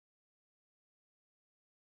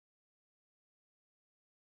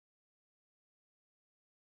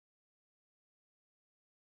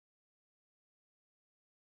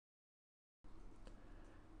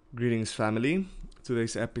Greetings, family.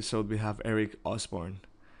 Today's episode we have Eric Osborne.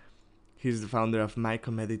 He's the founder of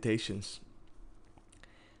Myco Meditations.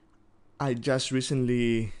 I just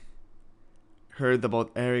recently heard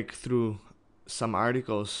about Eric through some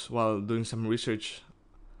articles while doing some research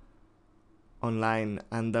online,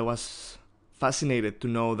 and I was fascinated to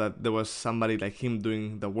know that there was somebody like him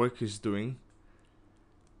doing the work he's doing,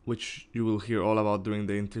 which you will hear all about during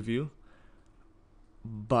the interview.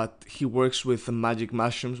 But he works with the magic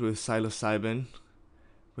mushrooms, with psilocybin,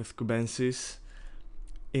 with cubensis,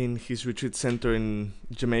 in his retreat center in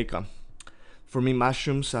Jamaica. For me,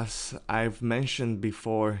 mushrooms, as I've mentioned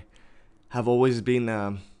before, have always been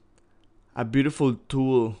a beautiful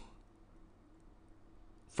tool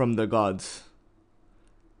from the gods.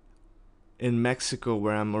 In Mexico,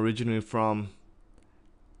 where I'm originally from,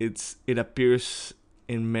 it appears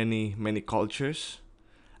in many cultures,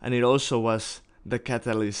 and it also was the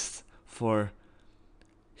catalyst for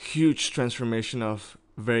huge transformation of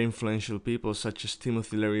very influential people such as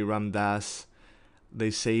Timothy Leary, Ram Dass. They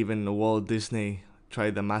say even Walt Disney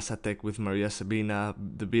tried the Mazatec with Maria Sabina,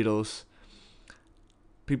 the Beatles.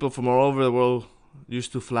 People from all over the world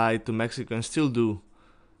used to fly to Mexico and still do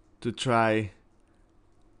to try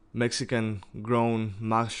Mexican grown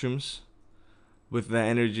mushrooms with the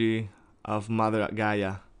energy of Mother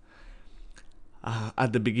Gaia.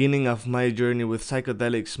 At the beginning of my journey with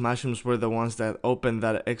psychedelics, mushrooms were the ones that opened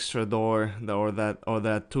that extra door,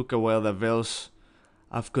 that took away the veils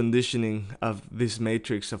of conditioning of this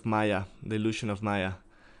matrix of Maya, the illusion of Maya.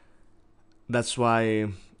 That's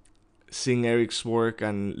why seeing Eric's work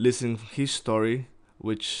and listening his story,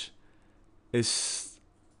 which is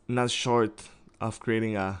not short of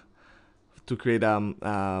creating a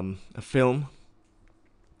film,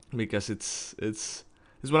 because it's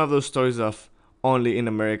one of those stories of only in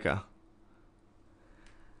America.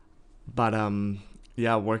 But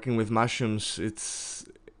yeah, working with mushrooms, it's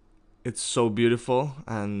so beautiful,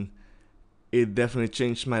 and it definitely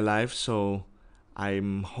changed my life. So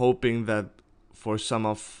I'm hoping that for some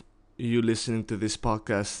of you listening to this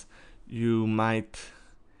podcast, you might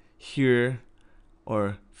hear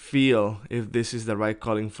or feel if this is the right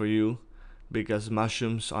calling for you, because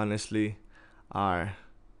mushrooms honestly are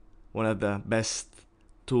one of the best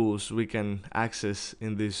tools we can access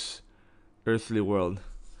in this earthly world.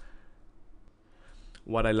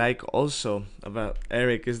 What I like also about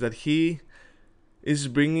Eric is that he is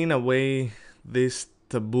bringing away this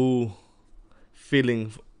taboo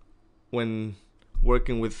feeling when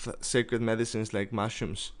working with sacred medicines like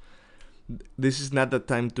mushrooms. This is not the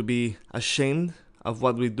time to be ashamed of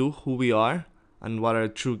what we do, who we are, and what our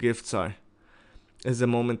true gifts are. It's the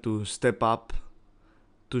moment to step up,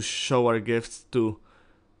 to show our gifts, to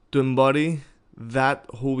embody that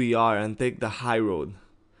who we are and take the high road.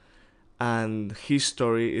 And his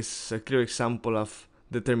story is a clear example of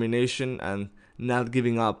determination and not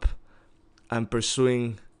giving up and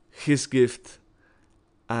pursuing his gift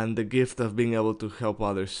and the gift of being able to help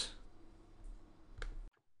others.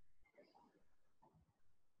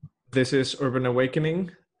 This is Urban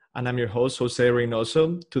Awakening, and I'm your host, Jose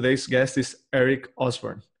Reynoso. Today's guest is Eric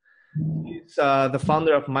Osborne. He's the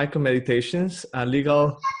founder of Myco Meditations, a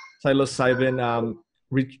legal psilocybin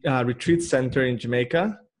retreat center in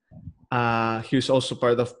Jamaica. He's also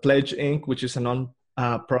part of Pledge Inc., which is a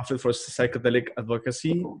non-profit for psychedelic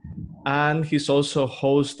advocacy. And he's also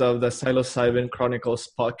host of the Psilocybin Chronicles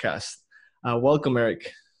podcast. Welcome,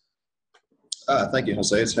 Eric. Thank you,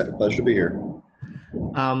 Jose. It's a pleasure to be here.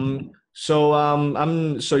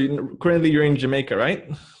 Currently you're in Jamaica, right?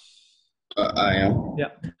 I am.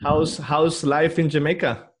 Yeah. How's life in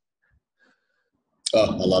Jamaica?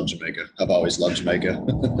 Oh, I love Jamaica. I've always loved Jamaica.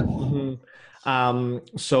 Mhm.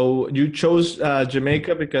 So you chose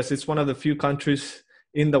Jamaica because it's one of the few countries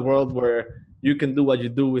in the world where you can do what you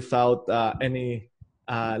do without any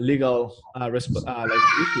legal issues,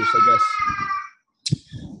 I guess.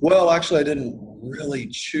 Well, actually, I didn't really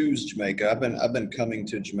choose Jamaica. I've been coming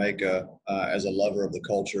to Jamaica as a lover of the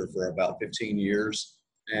culture for about 15 years,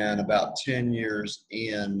 and about 10 years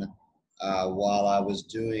in, while I was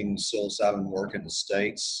doing psilocybin work in the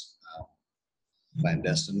States,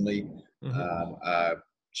 clandestinely, I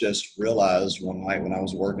just realized one night when I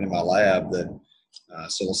was working in my lab that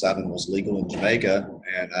psilocybin was legal in Jamaica,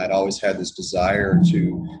 and I'd always had this desire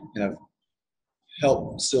to kind of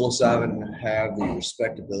help psilocybin have the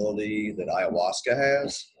respectability that ayahuasca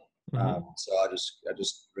has. So I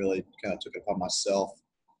just really kind of took it upon myself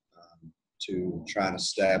to try and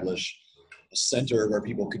establish a center where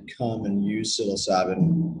people could come and use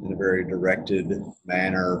psilocybin in a very directed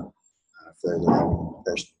manner for their own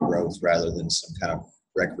personal growth rather than some kind of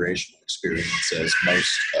recreational experience as most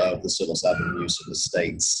of the psilocybin use in the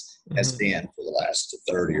States has Mm-hmm. been for the last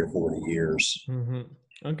 30 or 40 years. Mm-hmm.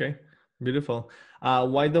 Okay, beautiful.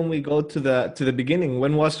 Why don't we go to the beginning?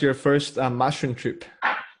 When was your first mushroom trip?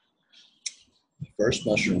 First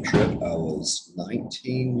mushroom trip, I was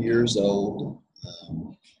 19 years old.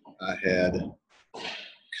 I had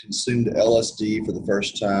consumed LSD for the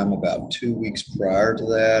first time about 2 weeks prior to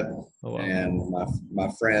that. Oh wow. And my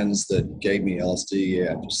friends that gave me LSD,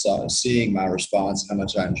 after seeing my response, how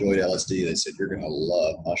much I enjoyed LSD, they said, "You're going to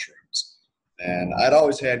love mushrooms." And I'd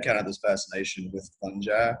always had kind of this fascination with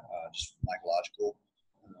fungi, just from an ecological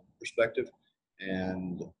perspective.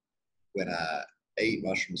 And when I ate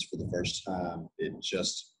mushrooms for the first time, it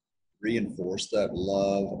just reinforced that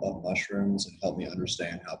love of mushrooms and helped me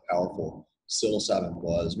understand how powerful psilocybin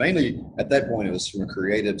was. Mainly at that point, it was from a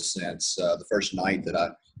creative sense. The first night that I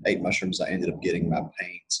ate mushrooms, I ended up getting my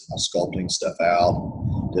paints and my sculpting stuff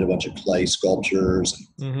out, did a bunch of clay sculptures, and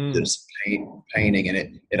Mm-hmm. did some painting. And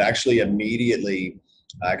it actually immediately,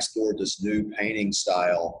 I explored this new painting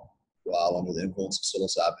style while under the influence of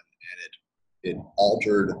psilocybin, and it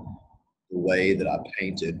altered the way that I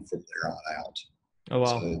painted from there on out. Oh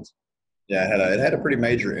wow. So yeah, it had a pretty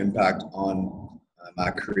major impact on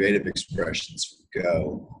my creative expressions from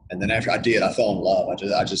go. And then after I did, I fell in love.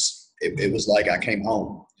 It was like I came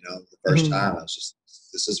home. You know, the first Mm-hmm. time I was just,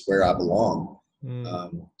 this is where I belong.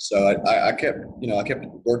 So I kept, I kept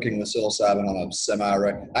working with psilocybin on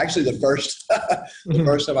a actually the Mm-hmm.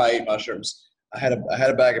 first time I ate mushrooms, I had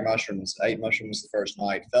a bag of mushrooms. I ate mushrooms the first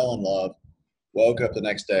night, fell in love, woke up the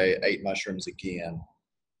next day, ate mushrooms again.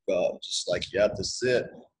 Just like, yep, this is it.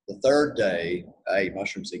 The third day, I ate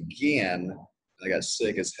mushrooms again. And I got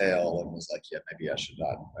sick as hell and was like, yeah, maybe I should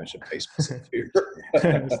not. I should pace myself here.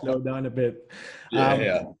 Slow down a bit. Yeah,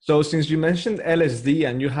 yeah. So since you mentioned LSD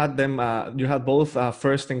and you had both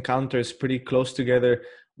first encounters pretty close together,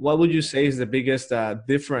 what would you say is the biggest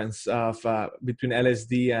difference of between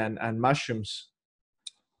LSD and mushrooms?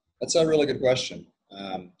 That's a really good question.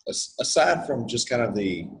 Aside from just kind of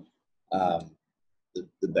um,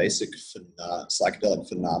 the basic psychedelic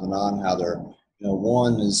phenomenon, how they're,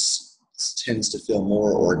 one is tends to feel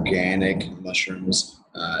more organic. Mushrooms,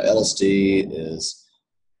 LSD is,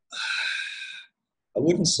 I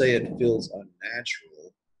wouldn't say it feels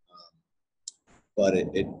unnatural, but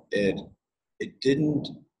it didn't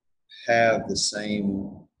have the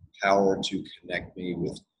same power to connect me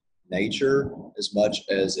with nature as much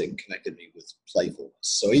as it connected me with playfulness.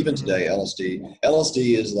 So even Mm-hmm. today,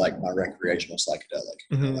 LSD is like my recreational psychedelic.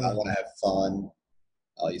 When I Mm-hmm. want to have fun,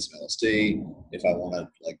 I'll use some LSD. If I want to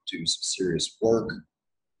like do some serious work,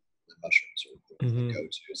 the mushrooms are the Mm-hmm.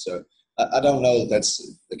 go-to. So I don't know that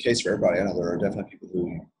that's the case for everybody. I know there are definitely people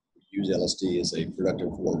who use LSD as a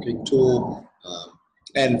productive working tool.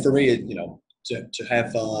 And for me, to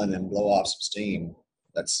have fun and blow off some steam,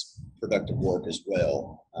 that's productive work as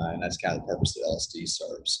well. And that's kind of the purpose that LSD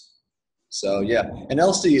serves. So yeah, and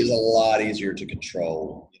LSD is a lot easier to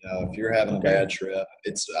control. If you're having a Okay. bad trip,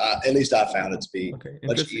 it's at least I found it to be Okay.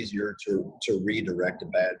 much Interesting. easier to redirect a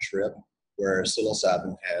bad trip, where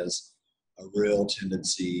psilocybin has a real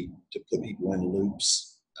tendency to put people in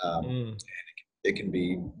loops. Mm. It can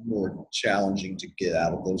be more challenging to get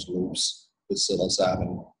out of those loops with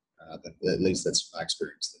psilocybin. At least that's my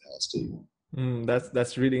experience with LSD.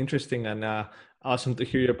 That's really interesting and awesome to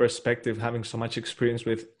hear your perspective, having so much experience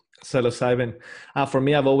with psilocybin. For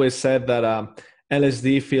me, I've always said that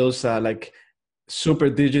LSD feels like super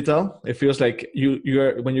digital. It feels like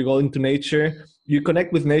you're when you go into nature, you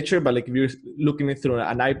connect with nature, but like if you're looking it through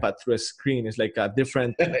an iPad through a screen, it's like a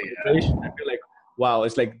different vibration. I feel like wow,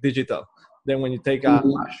 it's like digital. Then when you take Yeah.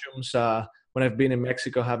 mushrooms, when I've been in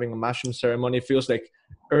Mexico having a mushroom ceremony, it feels like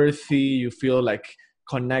earthy. You feel like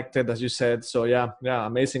connected, as you said. So yeah, yeah,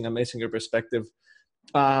 amazing your perspective.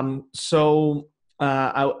 I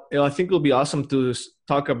think it would be awesome to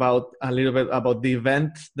talk about a little bit about the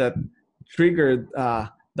event that triggered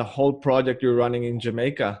the whole project you're running in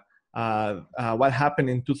Jamaica. What happened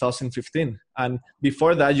in 2015? And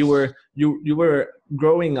before that, you were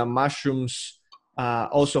growing mushrooms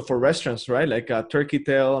also for restaurants, right? Like turkey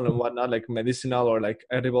tail and whatnot, like medicinal or like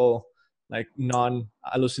edible, like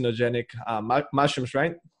non-hallucinogenic mushrooms,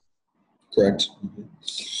 right? Correct.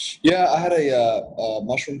 Yeah, I had a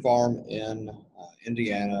mushroom farm in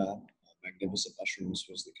Indiana. Magnificent Mushrooms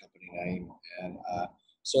was the company name, and I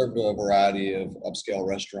served a variety of upscale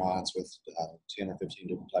restaurants with 10 or 15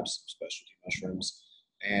 different types of specialty mushrooms.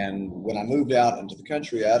 And when I moved out into the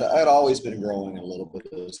country, I'd always been growing a little bit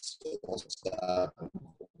of stuff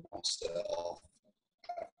myself.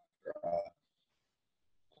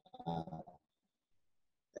 Uh,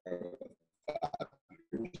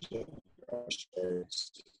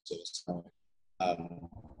 years ago. Um,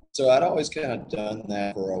 so I'd always kind of done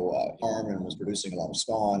that for a while. Farm and was producing a lot of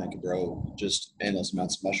spawn and could grow just endless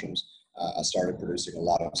amounts of mushrooms. I started producing a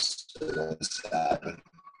lot of psilocybin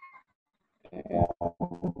and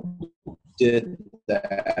did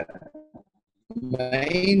that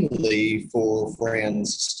mainly for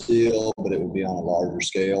friends still, but it would be on a larger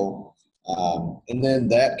scale. And then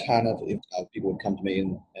that kind of, people would come to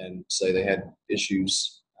me and say they had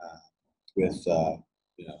issues with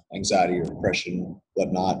anxiety or depression,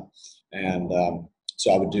 whatnot. And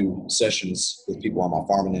so I would do sessions with people on my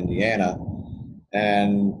farm in Indiana.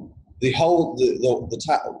 And the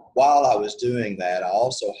time while I was doing that, I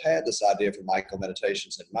also had this idea for Myco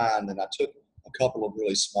Meditations in mind, and I took a couple of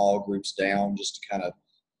really small groups down just to kind of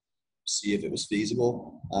see if it was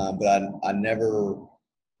feasible. But I never,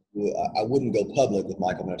 I wouldn't go public with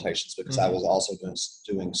Myco Meditations because I was also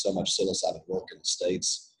doing so much psilocybin work in the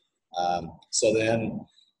States. So then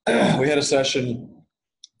we had a session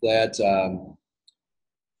that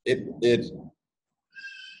it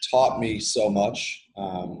taught me so much,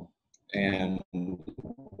 and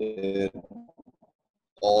it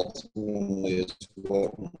ultimately is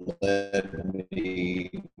what led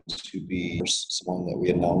me to be someone that we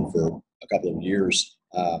had known for a couple of years.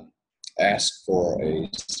 Asked for a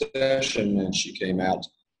session, and she came out.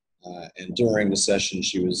 And during the session,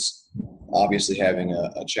 she was obviously having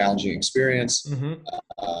a challenging experience.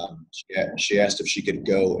 She asked if she could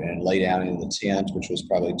go and lay down in the tent, which was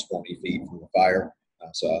probably 20 feet from the fire.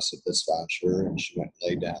 So I said, that's fine, sure. And she went and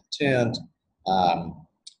laid down in the tent.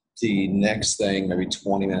 The next thing, maybe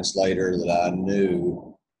 20 minutes later, that I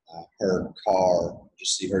knew, her car,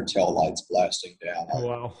 just see her tail lights blasting down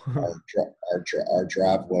our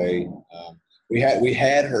driveway. We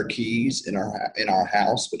had her keys in our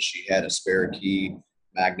house, but she had a spare key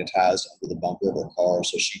magnetized under the bumper of her car.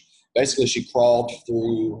 So she crawled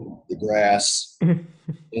through the grass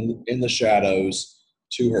in the shadows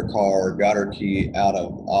to her car, got her key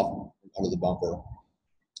off under the bumper,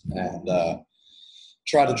 and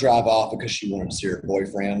tried to drive off because she wanted to see her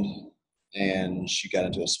boyfriend. And she got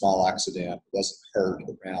into a small accident. Wasn't hurt,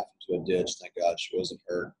 but ran off into a ditch. Thank God she wasn't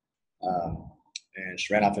hurt. And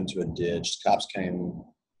she ran off into a ditch. Cops came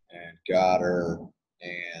and got her.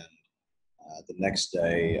 And the next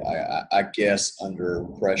day, I guess under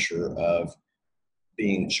pressure of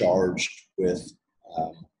being charged with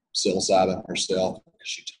psilocybin herself, because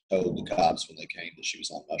she told the cops when they came that she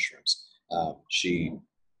was on mushrooms, she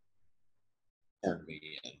turned me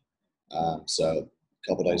in. So a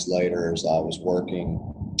couple of days later, as I was working,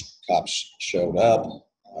 cops showed up,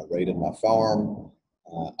 raided my farm.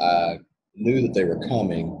 I knew that they were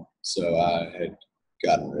coming, so I had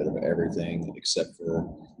gotten rid of everything except for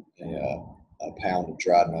a pound of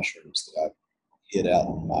dried mushrooms that I hid out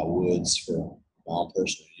in my woods for my own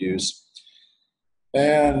personal use.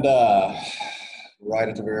 And right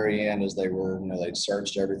at the very end, as they were, they'd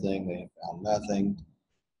searched everything, they had found nothing.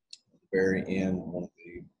 At the very end, one of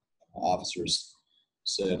the officers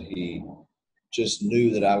said he just knew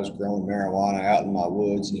that I was growing marijuana out in my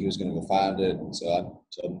woods and he was going to go find it. And so I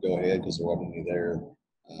told him to go ahead because there wasn't any there.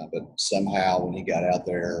 But somehow when he got out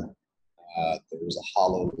there, there was a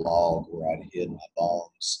hollow log where I'd hid my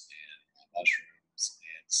bongs and my mushrooms.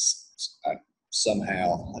 And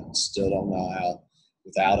somehow, I still don't know how,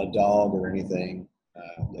 without a dog or anything,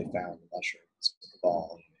 they found the mushrooms, the bong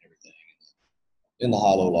and everything in the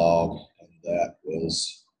hollow log. And that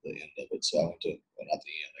was the end of it. So I went to, well, not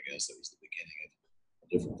the end, I guess that was the beginning of a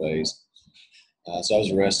different phase. So I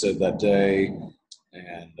was arrested that day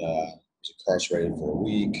and was incarcerated for a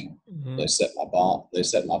week. They set my bond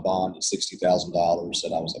at $60,000.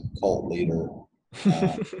 Said I was a cult leader.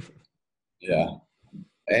 Yeah.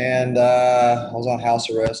 And I was on house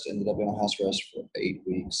arrest, ended up in on house arrest for 8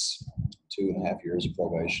 weeks, 2.5 years of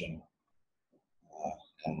probation,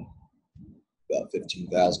 and about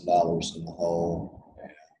 $15,000 in the hole.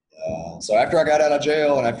 And so after I got out of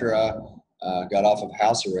jail and after I got off of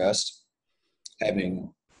house arrest,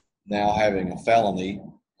 having a felony,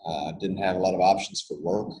 didn't have a lot of options for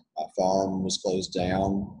work. My farm was closed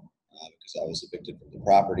down because I was evicted from the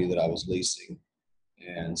property that I was leasing.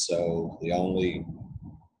 And so the only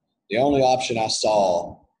option I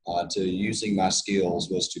saw to using my skills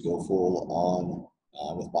was to go full on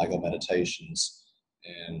with Myco Meditations.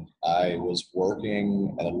 And I was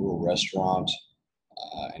working at a little restaurant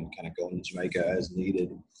and kind of going to Jamaica as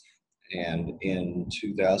needed. And in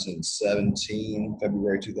 2017,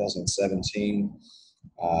 February 2017,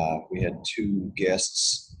 we had 2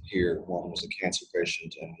 guests here. One was a cancer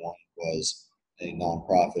patient and one was a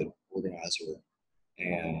nonprofit organizer.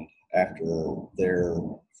 And after their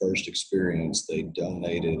first experience, they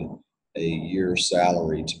donated a year's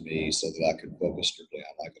salary to me so that I could focus strictly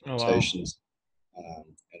on my Oh, wow. implementations.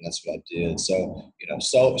 And that's what I did. So,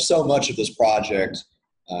 so much of this project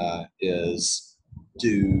is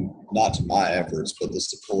due not to my efforts, but the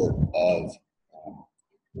support of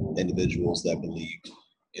individuals that believed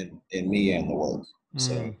in me and the work.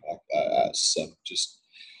 So, Mm. so just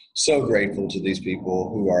so grateful to these people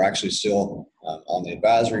who are actually still on the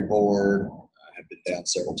advisory board, have been down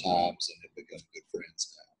several times, and have become good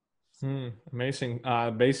friends now. Amazing.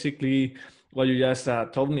 Basically, what you just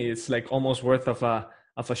told me, it's like almost worth of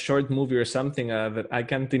a short movie or something. That I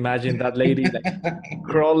can't imagine that lady like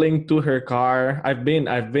crawling to her car. I've been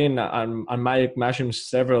on my mushrooms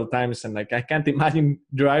several times, and like I can't imagine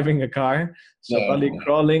driving a car. So No, probably no.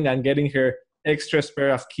 crawling and getting her extra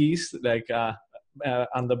pair of keys, like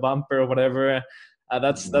on the bumper or whatever.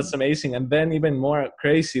 That's amazing. And then even more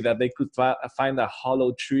crazy that they could find a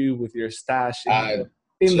hollow tree with your stash I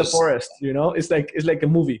in the just forest. It's like a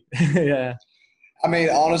movie. Yeah. I mean,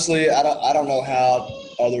 honestly, I don't know how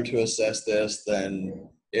other to assess this than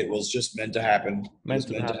it was just meant to happen. It Meant was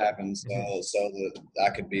to meant to happen. happen Hmm. so that I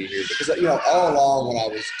could be here. Because all along when I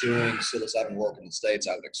was doing psilocybin work in the States,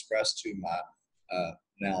 I would express to my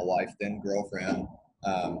now wife, then girlfriend,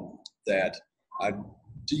 that I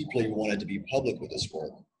deeply wanted to be public with this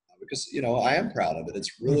work because I am proud of it.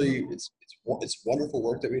 It's Hmm. really it's wonderful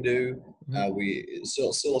work that we do. Hmm.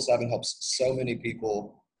 Psilocybin helps so many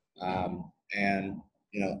people. And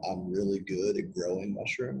I'm really good at growing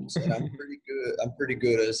mushrooms, and I'm pretty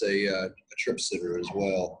good as a trip sitter as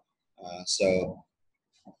well. So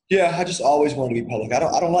yeah, I just always want to be public. I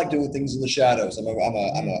don't like doing things in the shadows. I'm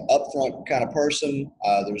a upfront kind of person.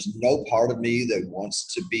 There's no part of me that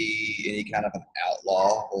wants to be any kind of an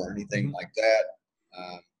outlaw or anything Hmm. like that.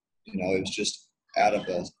 Um, it was just out of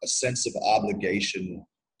a sense of obligation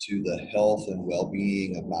to the health and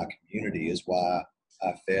well-being of my community is why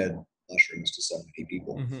I fed mushrooms to so many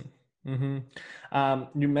people. Hmm.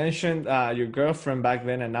 Hmm. You mentioned your girlfriend back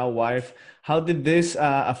then and now wife. How did this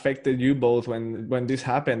affected you both when this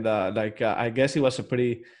happened? I guess it was a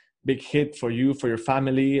pretty big hit for you, for your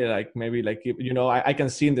family. Like maybe like I can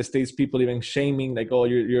see in the States people even shaming like, oh,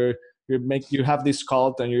 you have this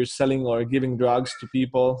cult and you're selling or giving drugs to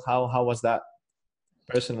people. How was that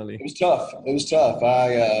personally? It was tough. It was tough.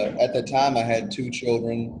 At that time I had two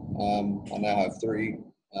children. I now have three.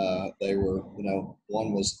 They were,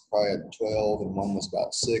 one was probably at 12 and one was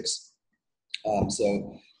about 6.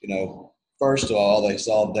 So, first of all, they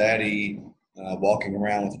saw daddy walking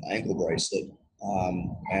around with an ankle bracelet.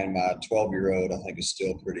 And my 12-year-old, I think, is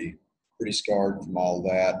still pretty scarred from all of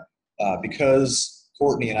that. Because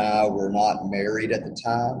Courtney and I were not married at the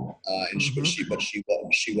time, Hmm.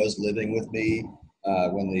 she was living with me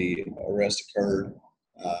when the arrest occurred.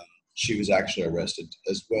 Um, she was actually arrested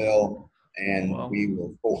as well, Oh, and wow. we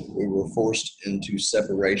were forced into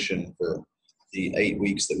separation for the 8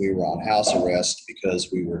 weeks that we were on house arrest because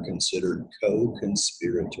we were considered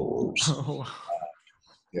co-conspirators. Oh,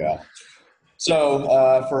 Yeah. So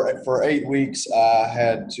for 8 weeks, I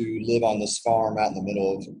had to live on this farm out in the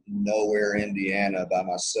middle of nowhere, Indiana, by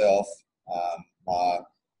myself. My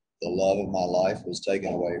The love of my life was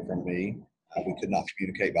taken away from me. We could not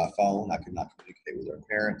communicate by phone. I could not communicate with our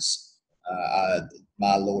parents.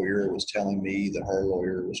 My lawyer was telling me that her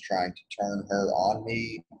lawyer was trying to turn her on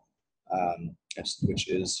me, which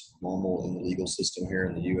is normal in the legal system here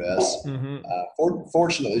in the U.S. wow.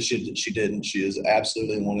 Fortunately, she didn't. She is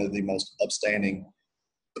absolutely one of the most upstanding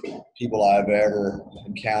people I've ever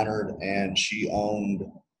encountered, and she owned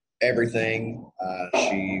everything.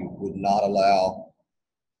 She would not allow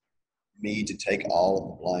me to take all of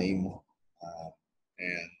the blame,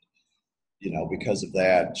 and because of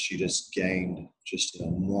that, she just gained just an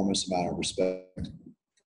enormous amount of respect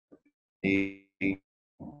for me.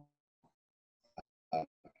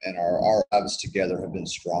 And our lives together have been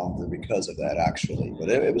stronger because of that, actually. But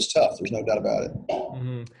it was tough. There's no doubt about it.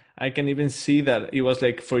 Hmm. I can even see that it was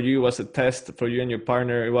like for you, it was a test for you and your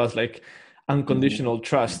partner. It was like Mm-hmm. unconditional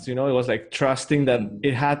trust. It was like trusting that Mm-hmm.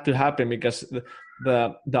 it had to happen because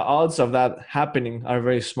the odds of that happening are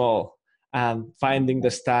very small. And finding the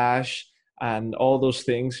stash and all those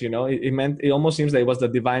things, it meant it almost seems like it was the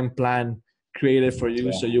divine plan created for you,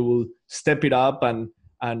 Yeah. so you will step it up and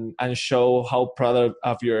show how proud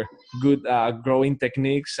of your good growing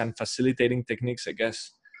techniques and facilitating techniques, I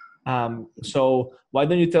guess. So why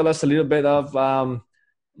don't you tell us a little bit of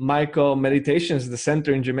Michael Meditations, the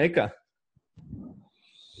center in Jamaica?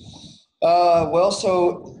 Well,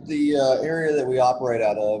 so the area that we operate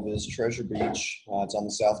out of is Treasure Beach. It's on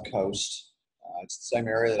the south coast. It's the same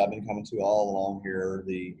area that I've been coming to all along here.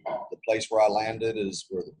 The place where I landed is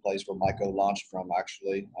where the place where Myco launched from,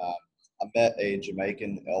 actually. I met a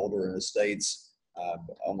Jamaican elder in the States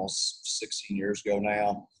almost 16 years ago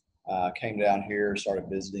now. Came down here, started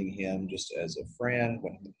visiting him just as a friend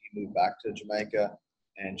when he moved back to Jamaica,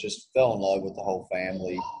 and just fell in love with the whole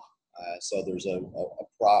family. So there's an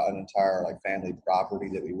entire like family property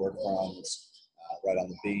that we work from. It's right on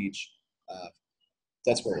the beach.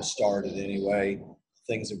 That's where it started anyway.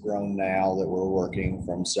 Things have grown now that we're working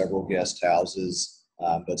from several guest houses,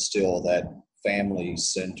 but still that family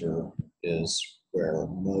center is where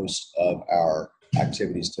most of our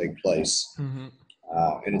activities take place. Mm-hmm.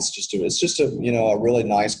 And it's just a a really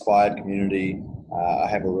nice, quiet community. I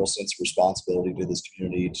have a real sense of responsibility to this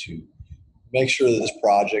community to make sure that this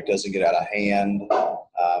project doesn't get out of hand.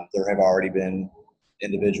 There have already been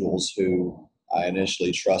individuals who I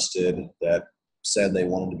initially trusted that said they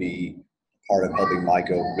wanted to be part of helping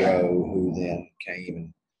Myco grow, who then came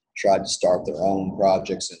and tried to start their own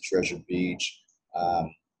projects in Treasure Beach. And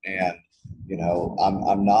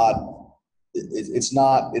I'm not. It's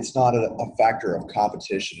not a factor of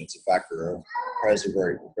competition. It's a factor of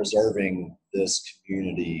preserving this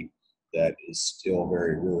community that is still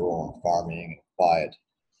very rural and farming and quiet.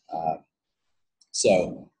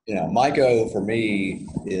 So Myco for me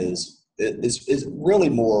is really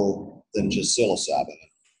more than just psilocybin.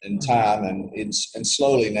 In time and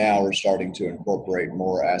slowly now we're starting to incorporate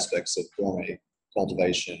more aspects of gourmet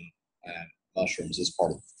cultivation and mushrooms as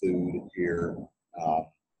part of the food here.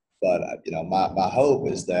 But my hope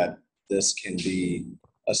is that this can be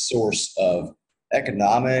a source of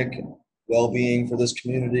economic well-being for this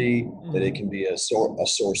community, that it can be a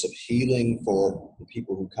source of healing for the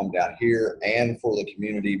people who come down here and for the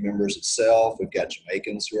community members itself. We've got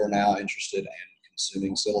Jamaicans who are now interested in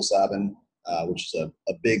consuming psilocybin, which is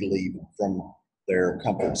a big leap from their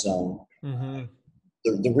comfort zone. Mm-hmm.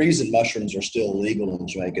 The reason mushrooms are still illegal in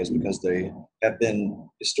Jamaica is because they have been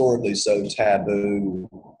historically so taboo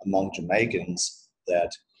among Jamaicans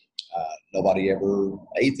that nobody ever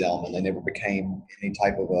ate them, and they never became any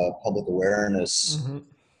type of a public awareness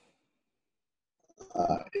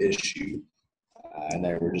issue, and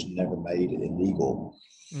they were just never made illegal.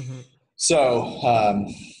 Mm-hmm. So,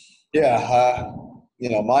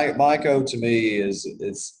 Myco to me is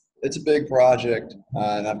it's a big project,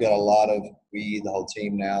 and I've got a lot of the whole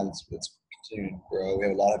team now. It's continuing to grow. We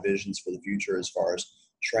have a lot of visions for the future as far as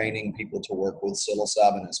training people to work with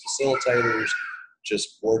psilocybin as facilitators,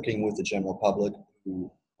 just working with the general public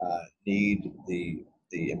who need the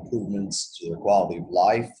improvements to their quality of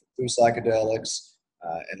life through psychedelics,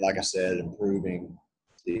 and like I said, improving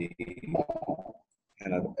the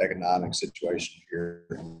kind of economic situation here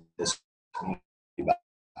in this community by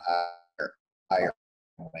higher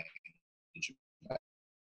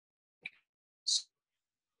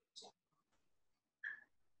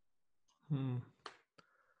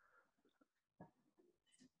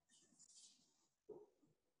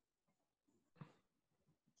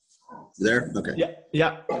There? Okay.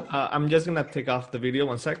 Yeah. I'm just gonna take off the video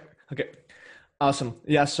 1 sec. Okay. Awesome.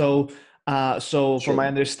 Yeah. So Sure. from my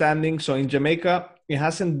understanding, so in Jamaica, it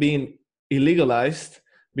hasn't been illegalized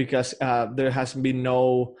because there has been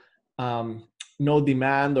no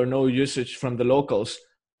demand or no usage from the locals.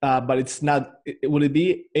 But it's not. Will it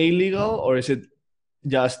be illegal, or is it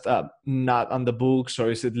just not on the books,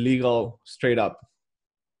 or is it legal straight up?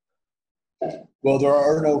 Well, there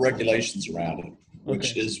are no regulations around it,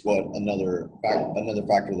 which is what another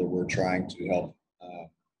factor that we're trying to help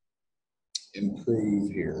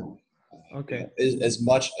improve here. Okay. As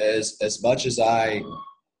much as I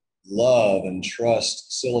love and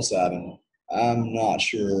trust psilocybin, I'm not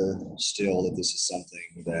sure still that this is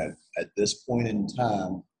something that at this point in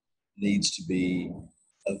time needs to be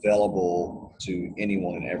available to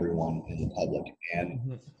anyone and everyone in the public.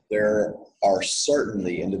 And there are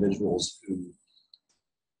certainly individuals who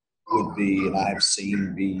would be, and I have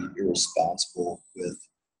seen be irresponsible with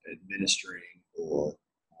administering or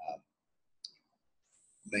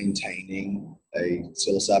maintaining a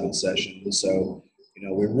psilocybin session. So,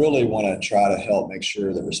 we really want to try to help make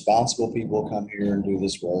sure that responsible people come here and do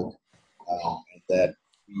this work, and that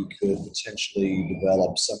we could potentially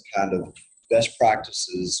develop some kind of best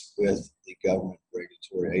practices with the government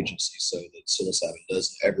regulatory agency so that psilocybin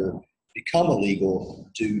doesn't ever become illegal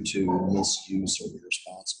due to misuse or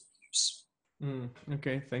irresponsible use.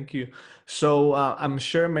 Okay, thank you. So I'm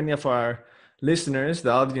sure many of our listeners,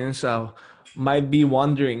 the audience, might be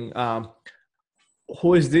wondering,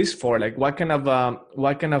 who is this for? Like, what kind of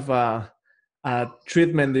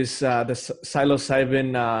treatment is the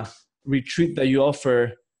psilocybin retreat that you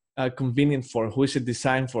offer convenient for? Who is it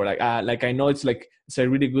designed for? Like I know it's a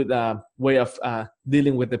really good way of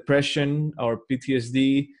dealing with depression or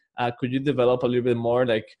PTSD. Could you develop a little bit more?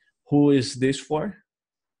 Like, who is this for?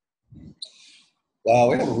 We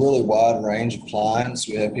have a really wide range of clients.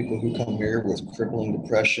 We have people who come here with crippling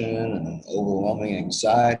depression and overwhelming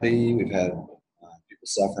anxiety. We've had people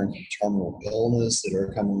suffering from terminal illness that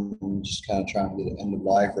are coming just kind of trying to get an end of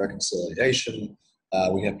life reconciliation.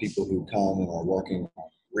 We have people who come and are working on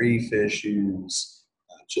grief issues,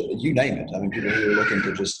 you name it. I mean, people who are looking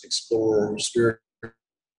to just explore spiritually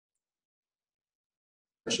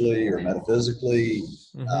or metaphysically.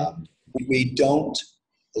 Mm-hmm. We don't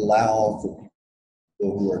allow for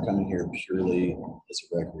people who are coming here purely as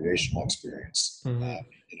a recreational experience. Mm-hmm.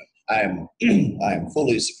 I am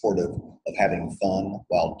fully supportive of having fun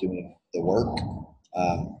while doing the work,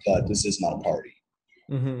 but this is not a party.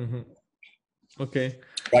 Mm-hmm. Mm-hmm. Okay.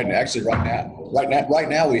 Right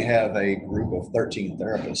now, we have a group of 13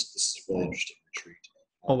 therapists. This is a really interesting retreat.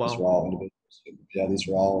 Oh wow! These are all individuals. Yeah, these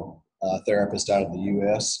are all therapists out of the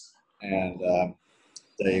U.S. and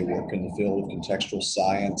they work in the field of contextual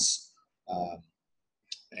science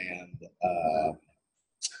and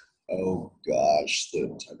oh gosh, the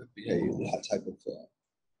type of behavior, the type of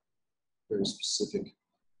very specific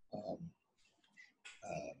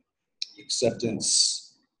acceptance.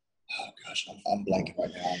 Oh gosh, I'm blanking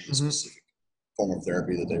right now on the Mm-hmm. specific form of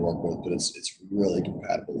therapy that they work with, but it's really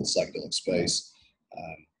compatible with psychedelic space.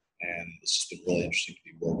 And it's just been really interesting to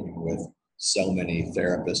be working with so many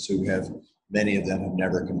therapists who many of them have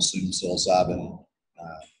never consumed psilocybin,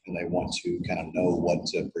 and they want to kind of know what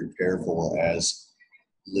to prepare for as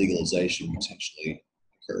legalization potentially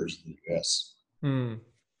occurs in the U.S. Mm.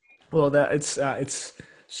 Well, that it's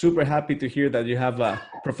super happy to hear that you have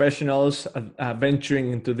professionals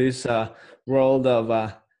venturing into this world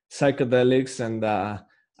of psychedelics and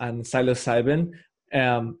psilocybin.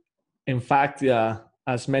 In fact,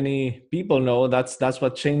 as many people know, that's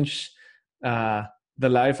what changed the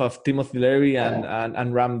life of Timothy Leary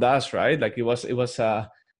and Ram Dass, right? Like it was a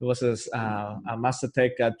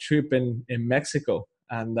Mazatec trip in Mexico,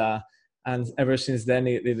 and ever since then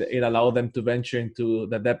it allowed them to venture into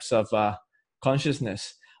the depths of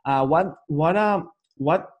consciousness. What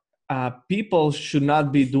people should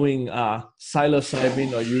not be doing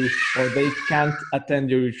psilocybin, or they can't attend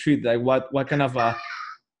your retreat? Like what kind of a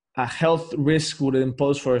health risk would it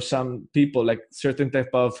impose for some people, like certain type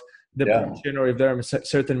of depression, or if there are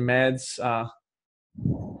certain meds?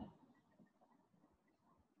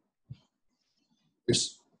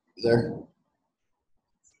 There.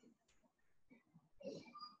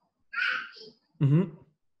 Mm-hmm.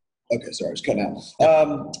 Okay, sorry, I was cutting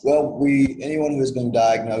out. Well, anyone who has been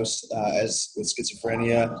diagnosed as with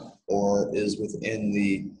schizophrenia or is within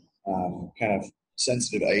the kind of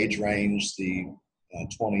sensitive age range, the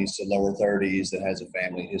 20s to lower 30s, that has a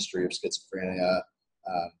family history of schizophrenia,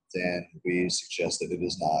 then we suggest that it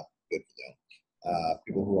is not good for them.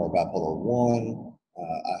 People who are bipolar 1,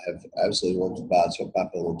 I have absolutely worked with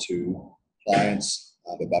bipolar 2 clients,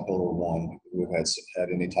 but bipolar 1 who have had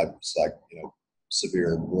any type of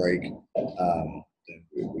severe break, then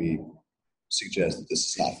we suggest that this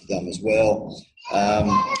is not for them as well.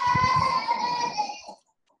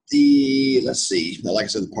 Let's see, like I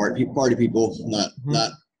said, the party people, not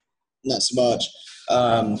so much.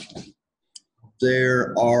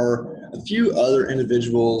 There are a few other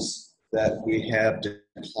individuals that we have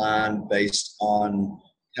declined based on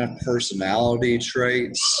kind of personality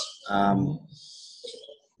traits,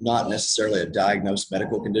 not necessarily a diagnosed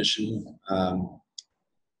medical condition.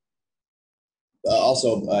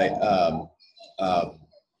 Also,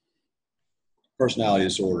 personality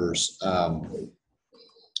disorders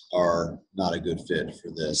are not a good fit for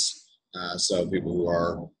this. So people who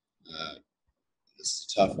are, this is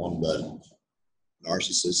a tough one, but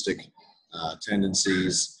narcissistic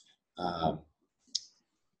tendencies,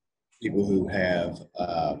 people who have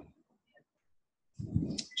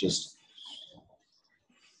just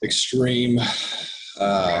extreme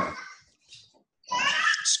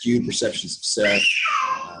skewed perceptions of self.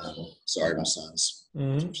 Sorry, my son's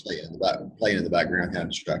playing in the background, kind of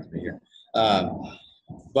distracted me here.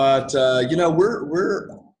 But we're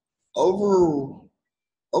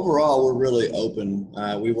overall we're really open.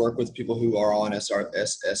 We work with people who are on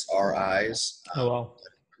SSRIs. Oh wow!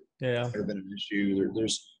 Yeah, never been an issue.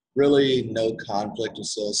 There's really no conflict with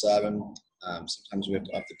psilocybin. Sometimes we have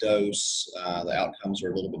to up the dose. The outcomes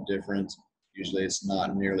are a little bit different. Usually it's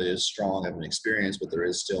not nearly as strong of an experience, but there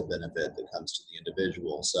is still benefit that comes to the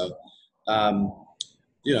individual. So,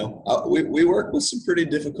 we work with some pretty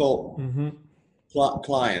difficult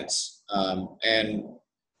clients, and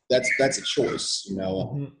that's a choice. Mm-hmm.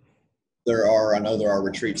 I know there are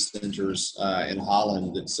retreat centers in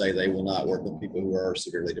Holland that say they will not work with people who are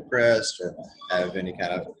severely depressed or have any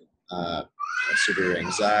kind of severe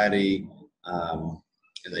anxiety, and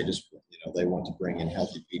they just they want to bring in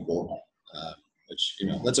healthy people, which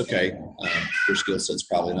that's okay. Their skill set's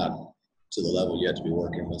probably not to the level yet to be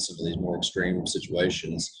working with some of these more extreme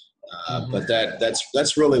situations. Mm-hmm. But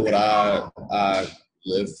that's really what I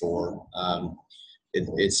live for.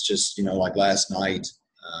 It's just like last night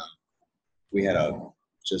we had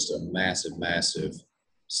just a massive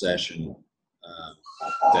session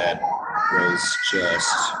that was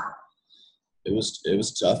just it was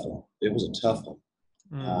a tough one. It was a tough one,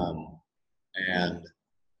 and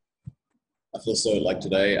I feel so like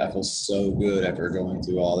today. I feel so good after going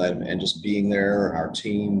through all that and just being there, and our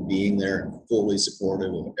team being there, fully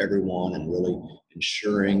supportive of everyone, and really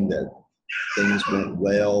ensuring that things went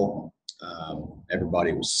well.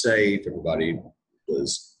 Everybody was safe. Everybody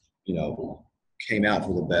was, came out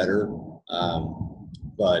for the better.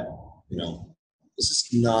 But this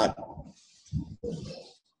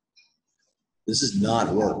is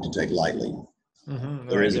not work to take lightly. Mm-hmm.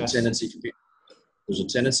 There is a tendency for people. There's a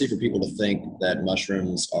tendency for people to think that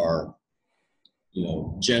mushrooms are,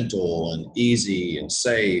 gentle and easy and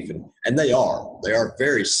safe, and they are. They are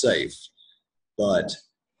very safe, but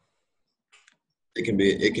it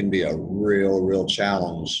can be a real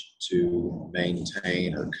challenge to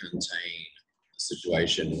maintain or contain a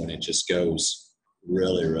situation when it just goes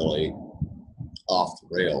really off the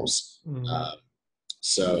rails. Mm-hmm.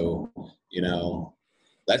 So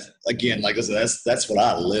that's, again, like I said, that's what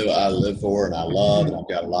I live for, and I love, and I've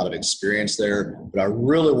got a lot of experience there. But I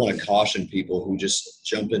really want to caution people who just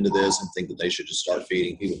jump into this and think that they should just start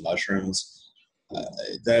feeding people mushrooms.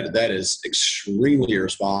 That is extremely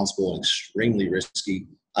irresponsible and extremely risky.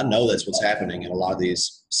 I know that's what's happening in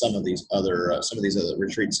some of these other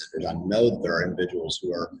retreat centers. I know that there are individuals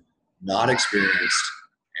who are not experienced,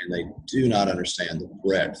 and they do not understand the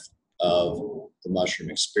breadth of the mushroom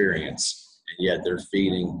experience, and yet they're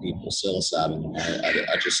feeding people psilocybin.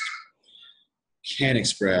 I just can't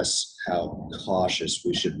express how cautious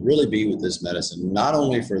we should really be with this medicine, not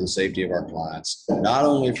only for the safety of our clients, not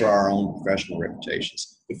only for our own professional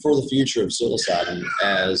reputations, but for the future of psilocybin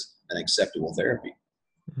as an acceptable therapy.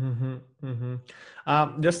 Mm-hmm,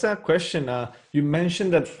 mm-hmm. Just a question. You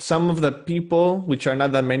mentioned that some of the people, which are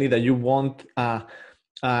not that many, that you won't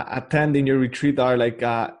attend in your retreat are like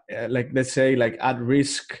let's say like at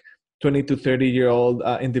risk 20 to 30-year-old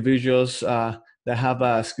individuals that have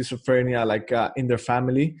schizophrenia in their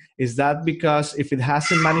family. Is that because if it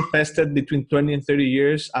hasn't manifested between 20 and 30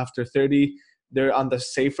 years, after 30 they're on the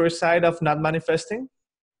safer side of not manifesting?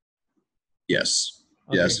 Yes.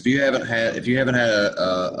 Okay. Yes. If you haven't had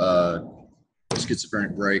a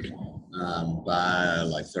schizophrenic break by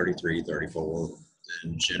like 33, 34,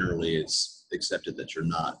 then generally it's accepted that you're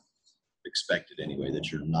not expected anyway,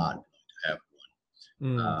 that you're not going to have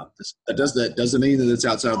one. That doesn't mean that it's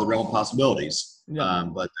outside of the realm of possibilities. Yeah.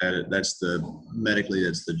 But that's the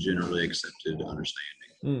generally accepted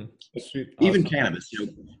understanding. Awesome. Even cannabis,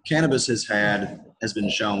 cannabis has been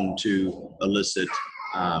shown to elicit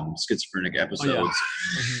schizophrenic episodes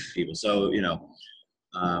in people. So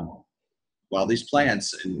while these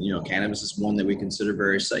plants, and cannabis is one that we consider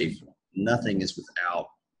very safe, nothing is without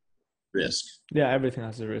risk. Yeah, everything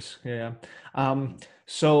has a risk. Yeah.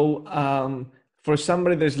 So for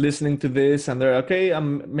somebody that's listening to this and they're okay,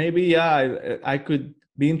 maybe I could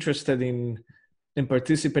be interested in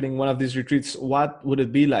participating in one of these retreats. What would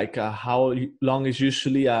it be like? How long is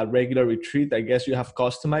usually a regular retreat? I guess you have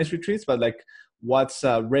customized retreats, but like, what's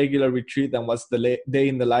a regular retreat and what's the day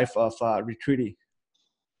in the life of a retreatee?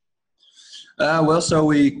 So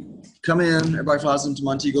we come in, everybody flies into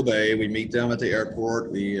Montego Bay. We meet them at the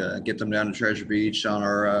airport. We get them down to Treasure Beach on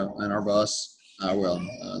our bus.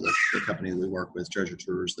 The company that we work with, Treasure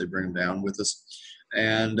Tours, they bring them down with us.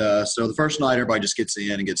 And so the first night, everybody just gets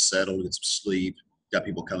in and gets settled, gets some sleep. Got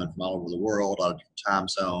people coming from all over the world, a lot of different time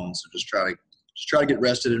zones. So just try to get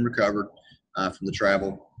rested and recovered from the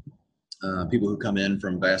travel. People who come in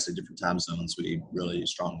from vastly different time zones, we really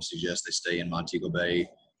strongly suggest they stay in Montego Bay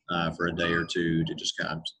for a day or two to just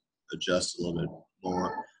kind of adjust a little bit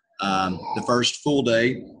more. The first full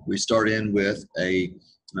day, we start in with a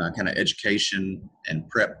kind of education and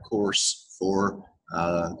prep course for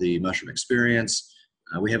the mushroom experience.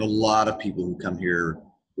 We have a lot of people who come here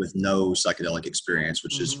with no psychedelic experience,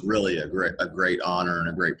 which is really a great honor and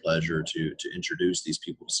a great pleasure to introduce these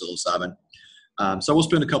people to psilocybin. So we'll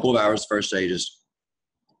spend a couple of hours the first day just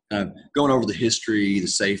going over the history, the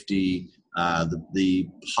safety, the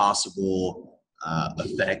possible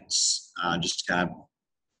effects, just to kind of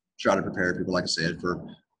try to prepare people, like I said, for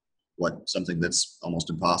something that's almost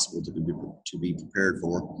impossible to be prepared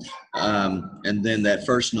for. And then that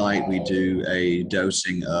first night we do a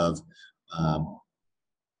dosing of um,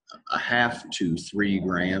 a half to 3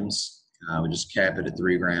 grams. We just cap it at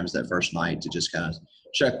 3 grams that first night to just kind of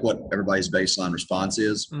check what everybody's baseline response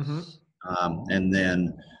is. Mm-hmm. And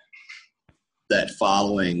then that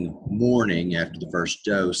following morning after the first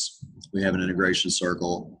dose, we have an integration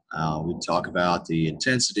circle. We talk about the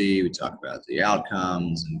intensity, we talk about the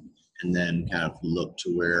outcomes, and then kind of look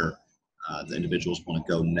to where the individuals want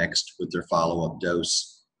to go next with their follow-up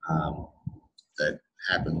dose that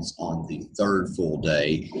happens on the third full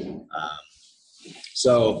day.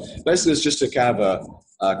 So basically it's just a kind of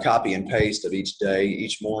a copy and paste of each day.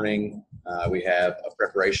 Each morning we have a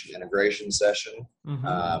preparation integration session.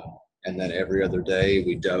 Mm-hmm. And then every other day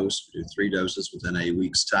we dose. We do 3 doses within a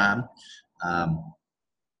week's time.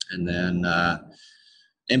 And then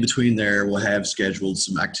in between there, we'll have scheduled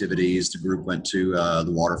some activities. The group went to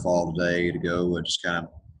the waterfall today to go just kind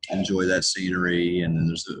of enjoy that scenery. And then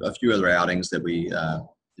there's a few other outings that we,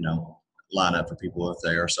 line up for people if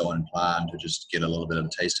they are so inclined to just get a little bit of a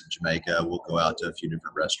taste of Jamaica. We'll go out to a few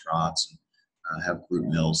different restaurants and have group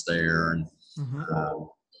meals there. And,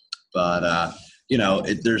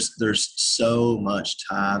 there's so much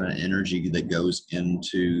time and energy that goes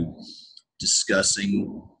into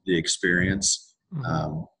discussing the experience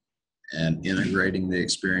and integrating the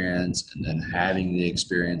experience and then having the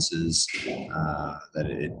experiences that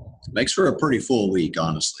it makes for a pretty full week,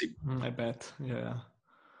 honestly. I bet. Yeah.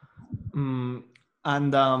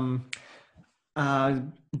 And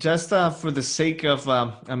just for the sake of,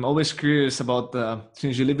 I'm always curious about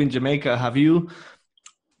since you live in Jamaica, have you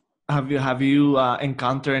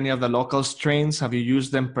encountered any of the local strains? Have you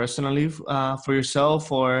used them personally for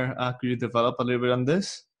yourself, or could you develop a little bit on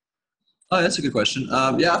this? Oh, that's a good question.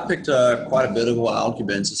 I've picked quite a bit of wild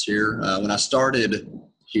cubensis here. When I started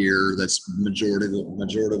here, that's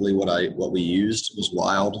majoritively what we used was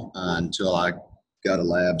wild until I got a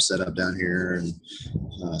lab set up down here and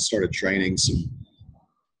started training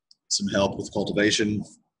some help with cultivation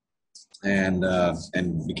and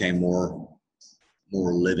became more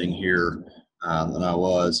living here than I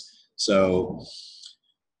was. So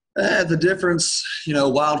the difference,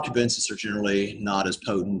 wild cubensis are generally not as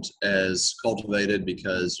potent as cultivated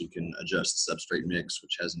because you can adjust the substrate mix,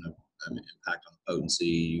 which has an impact on potency.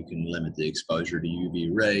 You can limit the exposure to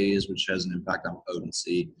UV rays, which has an impact on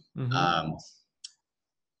potency.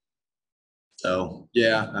 So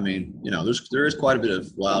there is quite a bit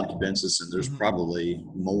of wild cubensis, and there's probably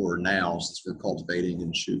more now since we're cultivating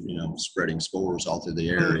and spreading spores all through the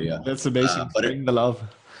area. That's amazing. Spreading the love.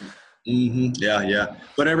 Yeah.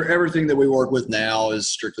 But everything that we work with now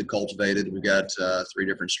is strictly cultivated. We've got 3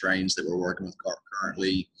 different strains that we're working with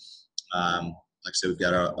currently. Like I said, we've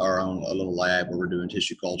got our own a little lab where we're doing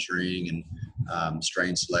tissue culturing and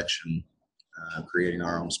strain selection, creating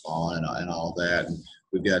our own spawn and all that. And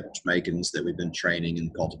we've got Jamaicans that we've been training in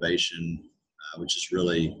cultivation, which is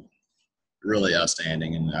really, really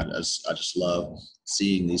outstanding. And I just love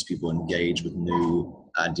seeing these people engage with new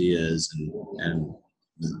ideas and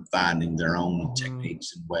finding their own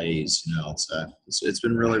techniques and ways. It's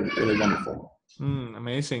been really, really wonderful.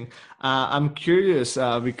 Amazing. I'm curious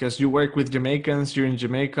because you work with Jamaicans, you're in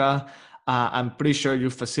Jamaica. I'm pretty sure you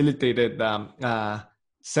facilitated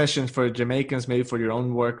sessions for Jamaicans, maybe for your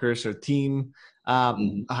own workers or team.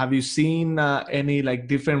 Have you seen any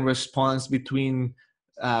different response between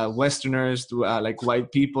Westerners to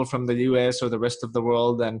white people from the US or the rest of the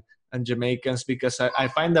world and Jamaicans? Because I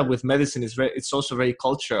find that with medicine, it's also very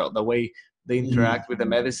cultural, the way they interact with the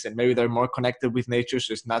medicine. Maybe they're more connected with nature,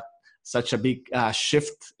 so it's not such a big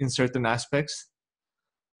shift in certain aspects.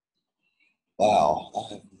 Wow,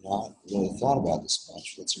 I have not really thought about this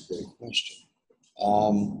much. That's a great question.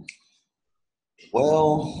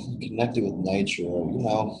 Well, connected with nature,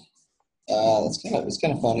 it's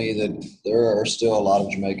kind of funny that there are still a lot of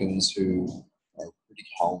Jamaicans who are pretty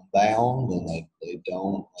homebound and they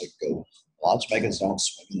don't go. A lot of Jamaicans don't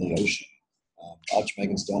swim in the ocean. A lot of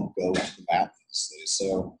Jamaicans don't go to the mountains.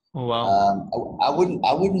 So I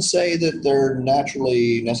wouldn't say that they're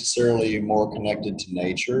naturally necessarily more connected to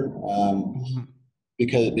nature.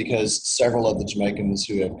 Because several of the Jamaicans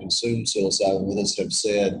who have consumed psilocybin with us have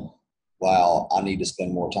said, wow, I need to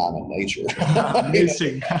spend more time in nature.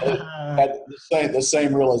 Amazing. the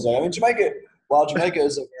same realization. I mean, while Jamaica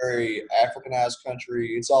is a very Africanized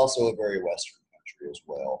country, it's also a very Western country as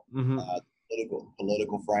well.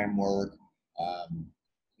 Political framework.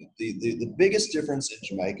 The biggest difference in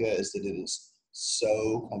Jamaica is that it is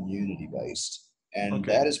so community-based. And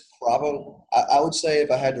Okay. that is probably, I would say,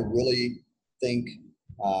 if I had to really think,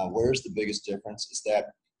 where's the biggest difference, is that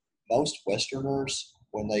most Westerners,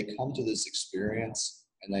 when they come to this experience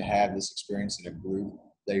and they have this experience in a group,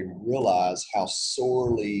 they realize how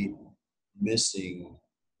sorely missing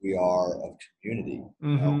we are of community.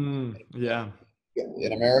 You know, Mm-hmm. Yeah.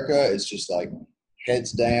 in America, it's just like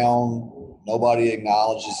heads down. Nobody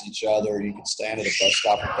acknowledges each other. You can stand at a bus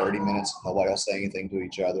stop for 30 minutes and nobody will say anything to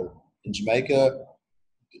each other. In Jamaica,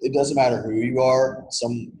 it doesn't matter who you are.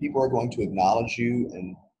 Some people are going to acknowledge you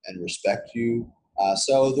and respect you.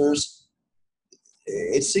 So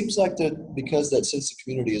it seems like that because that sense of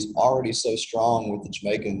community is already so strong with the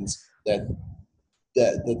Jamaicans that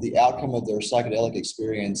the outcome of their psychedelic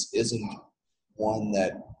experience isn't one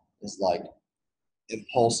that is like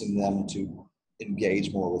impulsing them to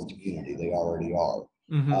engage more with community. They already are.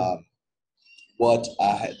 Mm-hmm. Um, what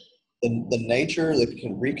I had, the nature, the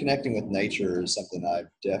reconnecting with nature is something I've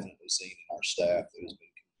definitely seen in our staff that has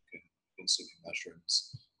been consuming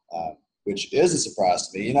mushrooms, which is a surprise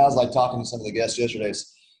to me. You know, I was like talking to some of the guests yesterday.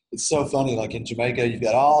 It's so funny. Like in Jamaica, you've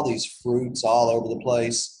got all these fruits all over the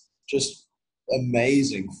place, just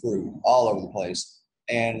amazing fruit all over the place,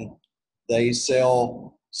 and they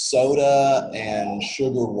sell soda and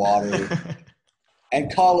sugar water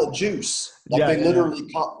and call it juice. Like Yeah, yeah,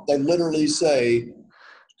 yeah. they literally say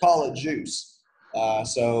call it juice.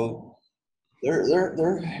 So there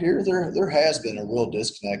has been a real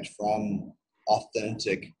disconnect from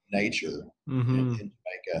authentic nature Mm-hmm. in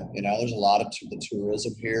Jamaica. You know, there's a lot of the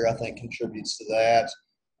tourism here. I think contributes to that.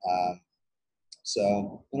 Um,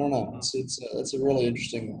 so I don't know. It's a really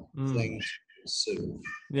interesting Mm. thing to consider.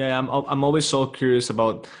 Yeah, I'm always so curious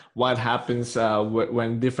about what happens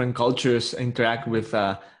when different cultures interact with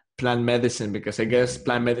plant medicine, because I guess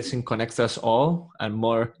plant medicine connects us all, and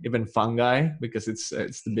more even fungi, because it's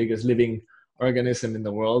the biggest living organism in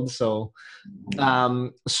the world. So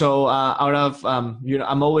out of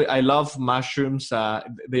I love mushrooms.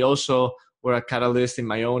 They also were a catalyst in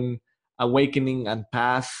my own awakening and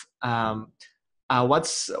path.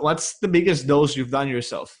 What's the biggest dose you've done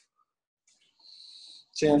yourself?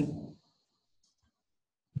 10,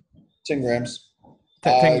 10 grams.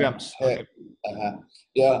 10 I grams. had, Okay. uh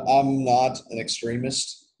Yeah, I'm not an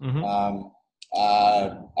extremist. Mm-hmm.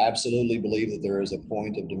 I absolutely believe that there is a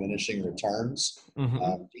point of diminishing returns.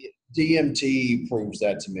 Mm-hmm. DMT proves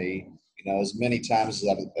that to me. You know, as many times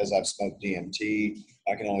as I've smoked DMT,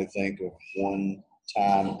 I can only think of one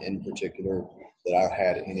time in particular that I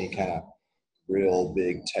had any kind of real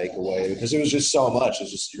big takeaway because it was just so much.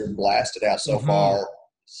 It's just you're blasted out so Mm-hmm. far,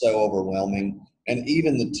 so overwhelming. And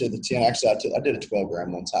even to the 10, actually, I did a 12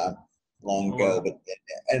 gram one time long Oh, ago, wow. but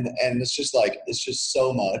and it's just like it's just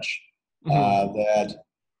so much Mm-hmm. that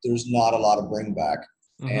there's not a lot of bring back.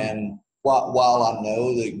 Mm-hmm. And while I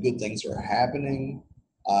know that good things are happening,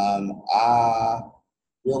 I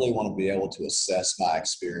really want to be able to assess my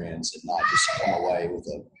experience and not just come away with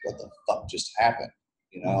a what the fuck just happened.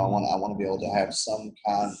 You know, Mm-hmm. I want to be able to have some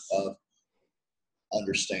kind of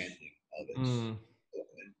understanding of it Mm.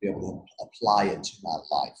 and be able to apply it to my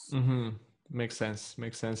life. Mm-hmm. Makes sense.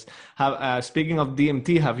 Makes sense. Speaking of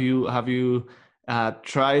DMT, have you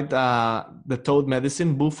tried the toad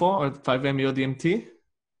medicine Bufo or 5-MeO DMT?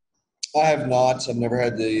 I have not. I've never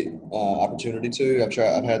had the opportunity to.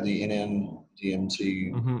 I've had the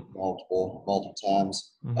NN-DMT Mm-hmm. multiple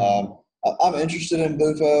times. Mm-hmm. I'm interested in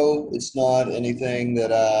Bufo. It's not anything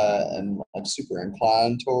that I am like super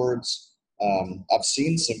inclined towards. I've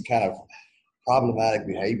seen some kind of problematic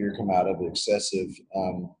behavior come out of excessive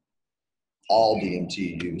all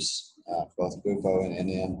DMT use, both Bufo and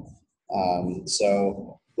NN.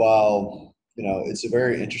 So while you know it's a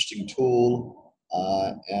very interesting tool,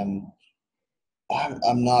 and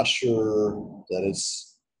I'm not sure that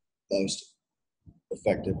it's most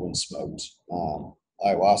effective when smoked.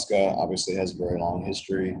 Ayahuasca obviously has a very long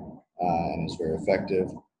history and is very effective.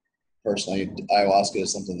 Personally, ayahuasca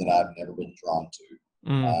is something that I've never been drawn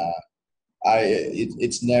to. Mm.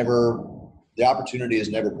 It's never the opportunity has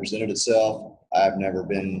never presented itself. I've never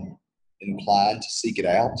been inclined to seek it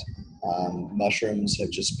out. Mushrooms have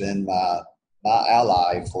just been my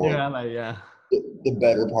ally Yeah, for like yeah. the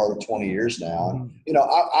better part of 20 years now. And Mm-hmm. you know,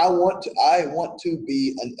 I want to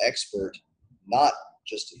be an expert, not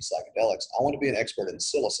just in psychedelics. I want to be an expert in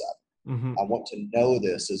psilocybin. Mm-hmm. I want to know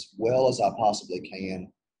this as well as I possibly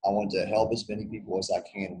can. I want to help as many people as I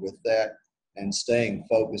can with that. And staying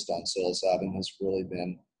focused on psilocybin has really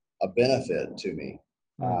been a benefit to me.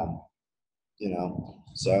 Mm. Um, you know,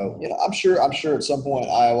 so you know, I'm sure at some point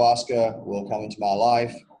ayahuasca will come into my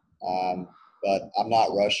life, but I'm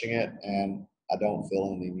not rushing it, and I don't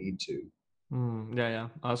feel any need to. Yeah, yeah,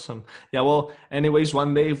 awesome. Yeah, well, anyways,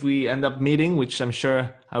 one day if we end up meeting, which I'm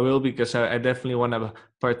sure I will, because I definitely want to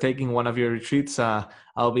partake in one of your retreats,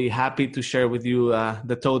 I'll be happy to share with you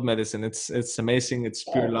the toad medicine. It's amazing. It's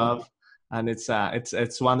pure love, and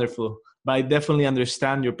it's wonderful. But I definitely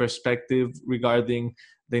understand your perspective regarding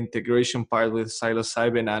the integration part with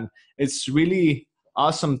psilocybin, and it's really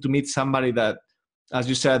awesome to meet somebody that, as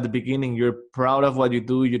you said at the beginning, you're proud of what you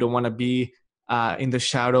do. You don't want to be in the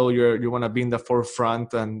shadow. You want to be in the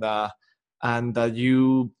forefront, and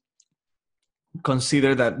you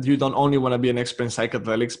consider that you don't only want to be an expert in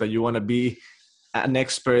psychedelics, but you want to be an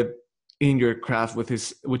expert in your craft which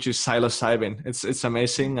is psilocybin. It's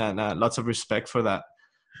amazing, and lots of respect for that.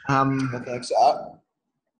 Well, thanks.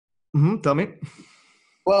 Tell me.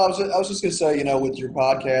 Well, I was just going to say, with your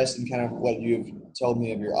podcast and kind of what you've told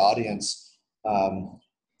me of your audience,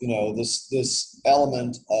 this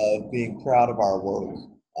element of being proud of our work,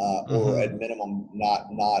 or at minimum,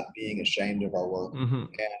 not being ashamed of our work. Mm-hmm.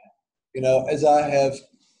 And, as I have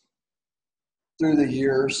through the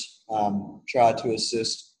years tried to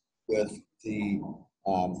assist with the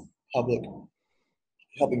public,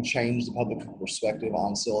 helping change the public perspective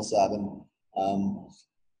on psilocybin,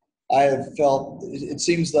 I have felt it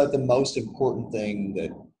seems like the most important thing that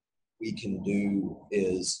we can do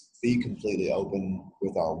is be completely open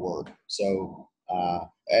with our work. So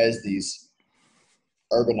as these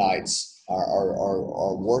urbanites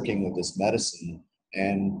are working with this medicine,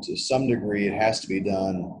 and to some degree it has to be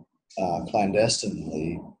done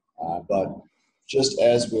clandestinely, but just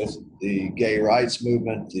as with the gay rights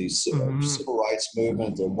movement, the civil rights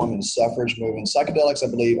movement, the women's suffrage movement, psychedelics, I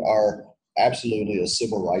believe, are absolutely a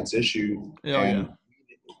civil rights issue. And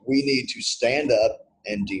we need to stand up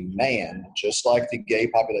and demand, just like the gay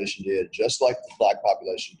population did, just like the black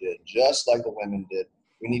population did, just like the women did.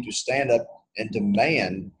 We need to stand up and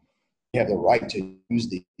demand we have the right to use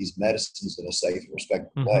these medicines in a safe and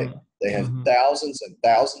respectful way. They have thousands and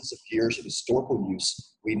thousands of years of historical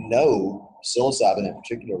use. We know psilocybin, in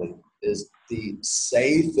particularly, is the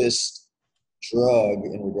safest drug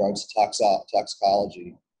in regards to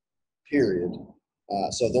toxicology, period.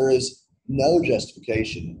 So there is no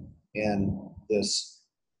justification in this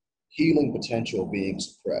healing potential being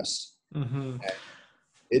suppressed.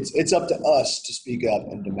 It's up to us to speak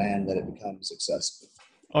up and demand that it becomes accessible.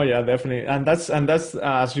 Oh yeah, definitely, and that's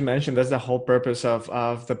as you mentioned, that's the whole purpose of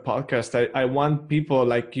the podcast. I want people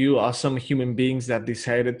like you, awesome human beings that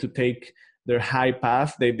decided to take their high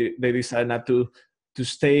path. They decide not to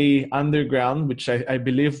stay underground, which I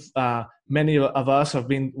believe many of us have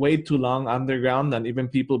been way too long underground, and even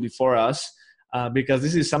people before us, because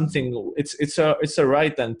this is something. It's a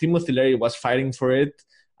right, and Timothy Leary was fighting for it.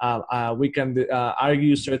 We can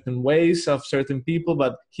argue certain ways of certain people,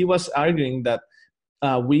 but he was arguing that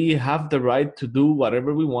we have the right to do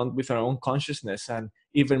whatever we want with our own consciousness, and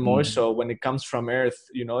even more so when it comes from Earth.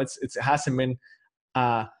 It hasn't been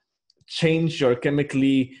changed or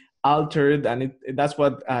chemically altered, and that's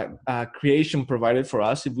what creation provided for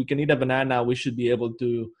us. If we can eat a banana, we should be able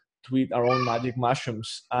to eat our own magic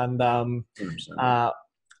mushrooms. And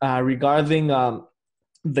regarding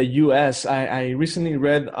the US, I recently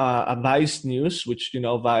read a Vice news, which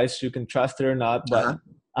Vice, you can trust it or not, but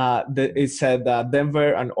it said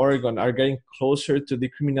Denver and Oregon are getting closer to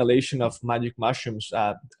decriminalization of magic mushrooms.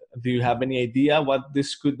 Do you have any idea what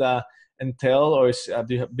this could entail, or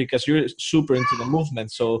because you're super into the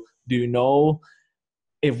movement, so do you know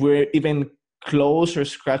if we're even close or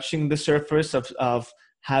scratching the surface of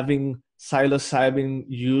having psilocybin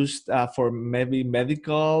used for maybe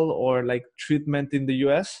medical or like treatment in the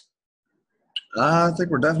US? I think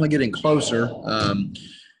we're definitely getting closer.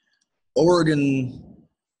 Oregon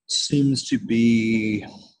seems to be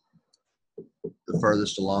the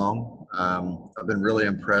furthest along. I've been really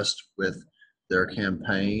impressed with their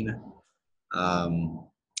campaign.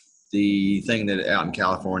 The thing that out in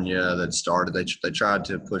California that started, they tried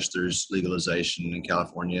to push their legalization in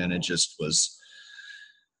California, and it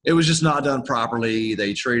was just not done properly.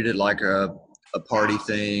 They treated it like a party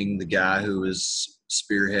thing. The guy who was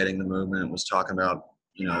spearheading the movement was talking about,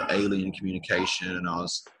 alien communication and all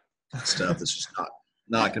this stuff that's just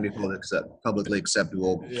not going to be publicly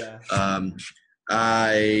acceptable. Yeah.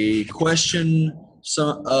 I question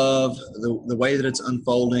some of the way that it's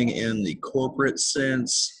unfolding in the corporate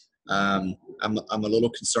sense. I'm a little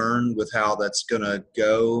concerned with how that's going to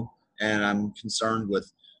go, and I'm concerned with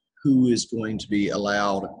who is going to be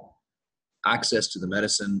allowed access to the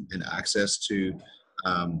medicine and access to,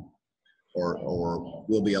 or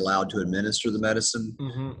will be allowed to administer the medicine.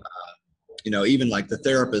 Even like the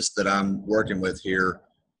therapist that I'm working with here,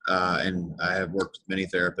 and I have worked with many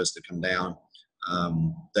therapists that come down.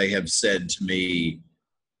 They have said to me,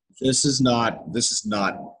 this is not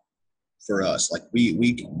for us. Like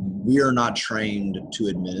we are not trained to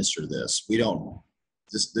administer this. We don't.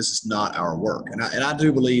 This is not our work. And I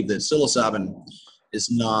do believe that psilocybin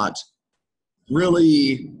is not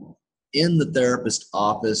really in the therapist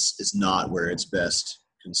office. Is not where it's best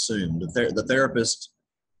consumed. The therapist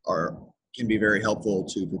can be very helpful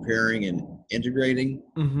to preparing and integrating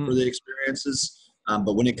for the experiences.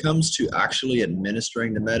 But when it comes to actually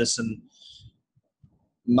administering the medicine,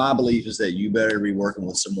 my belief is that you better be working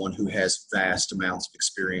with someone who has vast amounts of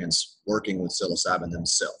experience working with psilocybin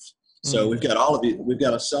themselves. So we've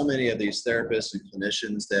got so many of these therapists and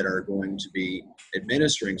clinicians that are going to be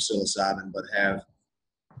administering psilocybin, but have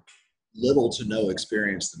little to no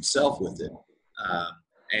experience themselves with it.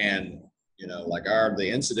 And like the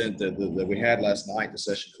incident that we had last night, the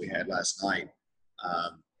session that we had last night,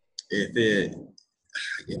 if it,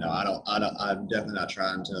 I'm definitely not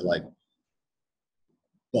trying to like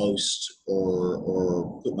boast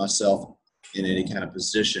or put myself in any kind of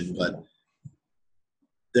position, but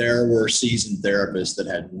there were seasoned therapists that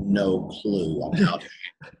had no clue on how to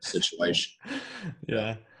handle the situation.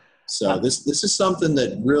 Yeah. So this is something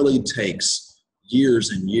that really takes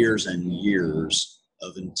years and years and years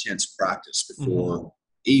of intense practice before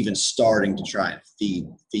even starting to try and feed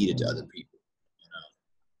it to other people.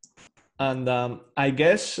 And I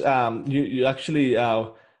guess you actually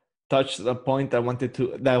touched a point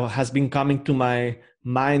that has been coming to my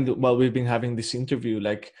mind while we've been having this interview.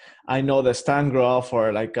 Like I know that Stan Grof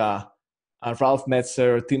or like Ralph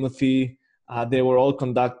Metzer or Timothy, they were all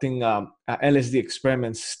conducting LSD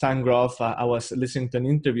experiments. Stan Grof, I was listening to an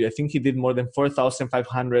interview. I think he did more than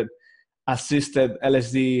 4,500 assisted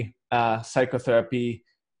LSD psychotherapy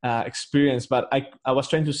experience. But I was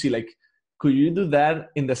trying to see, like, could you do that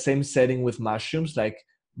in the same setting with mushrooms, like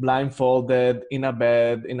blindfolded in a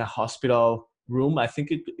bed in a hospital room? I think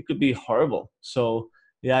it could be horrible. So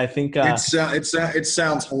yeah, I think it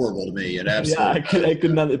sounds horrible to me. It absolutely. Yeah, I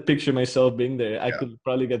could not picture myself being there. Yeah. I could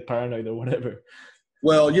probably get paranoid or whatever.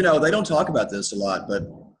 Well, they don't talk about this a lot, but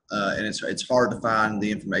and it's hard to find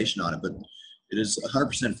the information on it, but it is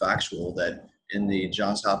 100% factual that in the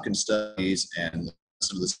Johns Hopkins studies and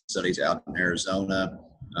some of the studies out in Arizona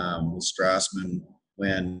with Strassman,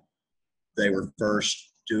 when they were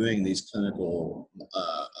first doing these clinical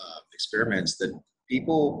experiments, that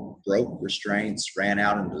people broke restraints, ran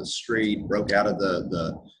out into the street, broke out of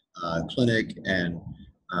the clinic, and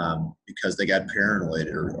because they got paranoid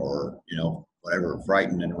or whatever,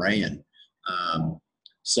 frightened, and ran.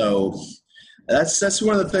 So that's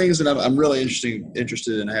one of the things that I'm really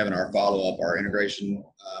interested in having our follow-up, our integration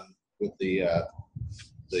with the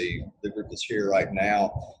group that's here right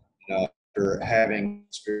now. After having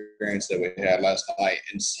experience that we had last night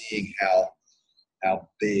and seeing how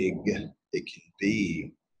big it can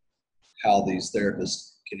be, how these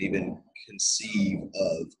therapists can even conceive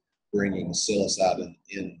of bringing psilocybin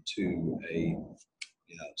into a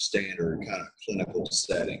standard kind of clinical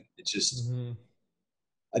setting. It just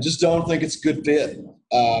I just don't think it's a good fit.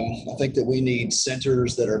 I think that we need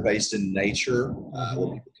centers that are based in nature,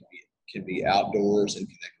 where people can be outdoors and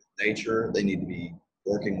connect with nature. They need to be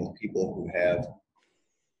working with people who have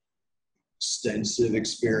extensive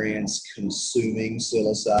experience consuming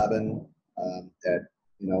psilocybin at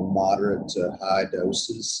moderate to high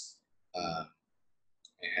doses,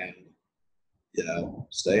 and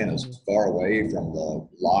staying as far away from the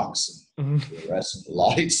locks and the rest of the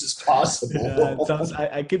lights as possible. Yeah, it sounds,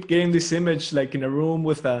 I keep getting this image like in a room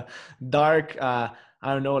with a dark, I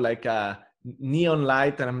don't know, like a neon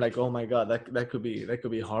light, and I'm like, oh my god, that could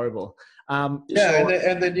be horrible. And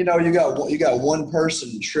then you got one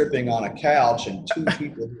person tripping on a couch and two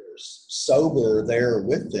people who are sober there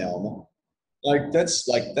with them.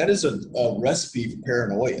 That is a recipe for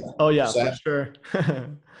paranoia. Oh yeah, for sure.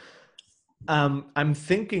 I'm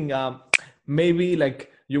thinking maybe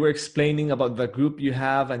like you were explaining about the group you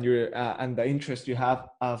have and your and the interest you have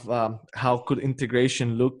of how could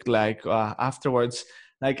integration look like afterwards.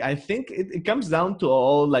 Like I think it comes down to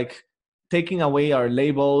all like taking away our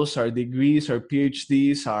labels, our degrees, our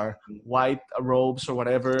PhDs, our white robes or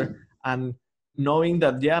whatever, and knowing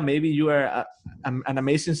that maybe you are an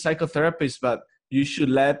amazing psychotherapist, but you should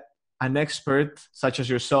let an expert such as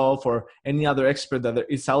yourself or any other expert that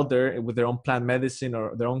is out there with their own plant medicine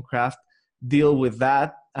or their own craft deal with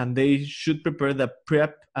that, and they should prepare the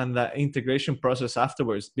prep and the integration process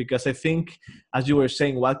afterwards. Because I think, as you were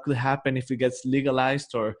saying, what could happen if it gets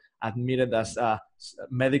legalized or admitted as a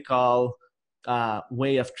medical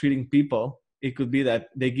way of treating people? It could be that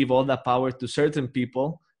they give all that power to certain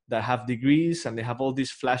people that have degrees and they have all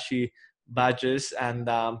these flashy badges, and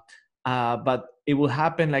but it will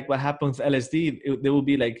happen like what happens with LSD. There will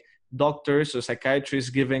be like doctors or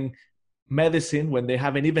psychiatrists giving medicine when they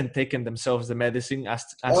haven't even taken themselves the medicine,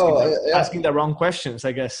 Oh, yeah, asking the wrong questions,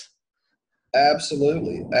 I guess.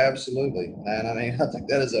 absolutely, absolutely. And I mean, I think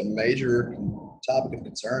that is a major topic of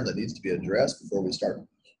concern that needs to be addressed before we start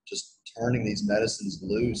just turning these medicines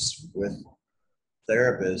loose with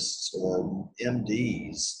therapists or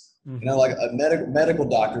MDs. You know, Mm-hmm. like medical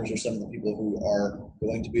doctors are some of the people who are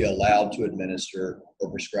going to be allowed to administer or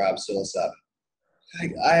prescribe psilocybin. I,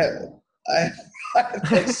 I, I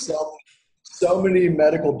have met so many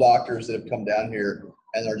medical doctors that have come down here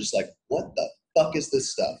and they're just like, what the fuck is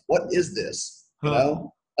this stuff? What is this? You Huh.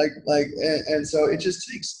 know, and so it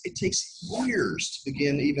takes years to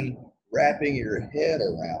begin even wrapping your head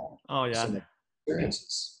around Oh yeah. some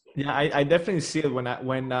experiences. Yeah, I definitely see it when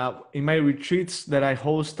in my retreats that I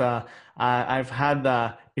host. I've had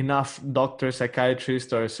enough doctors,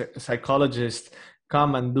 psychiatrists, or psychologists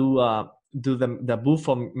come and do the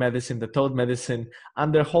bufo medicine, the toad medicine,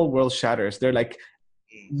 and their whole world shatters. They're like,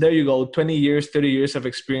 there you go, 20 years, 30 years of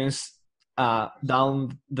experience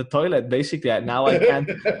down the toilet. Basically, now I can't.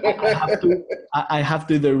 I have to. I have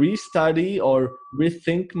to either restudy or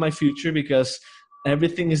rethink my future because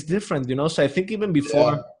everything is different. So I think Yeah.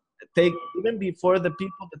 even before the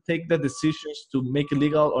people that take the decisions to make it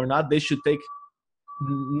legal or not, they should take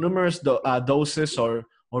numerous doses or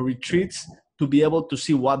retreats to be able to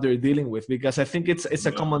see what they're dealing with, because I think it's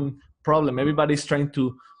a common problem. Everybody's trying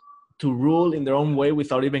to rule in their own way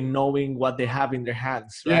without even knowing what they have in their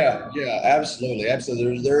hands, right? Yeah, absolutely,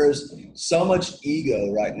 absolutely. There is so much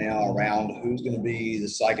ego right now around who's going to be the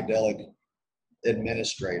psychedelic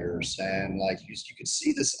administrators, and like you can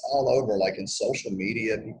see this all over, like in social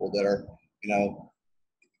media, people that are, you know,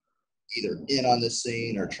 either in on the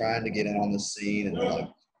scene or trying to get in on the scene, and they're like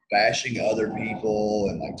bashing other people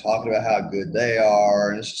and like talking about how good they are,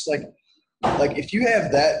 and it's just like if you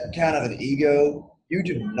have that kind of an ego, you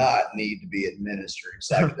do not need to be administering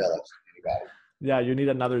psychedelics to anybody. Yeah, you need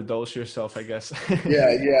another dose yourself, I guess.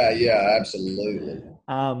 Yeah, absolutely.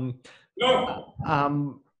 um,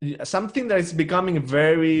 Something that is becoming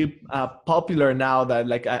very popular now, that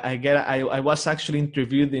like I was actually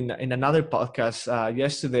interviewed in another podcast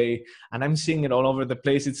yesterday, and I'm seeing it all over the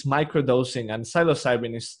place. It's microdosing, and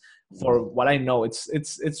psilocybin is, for what I know, it's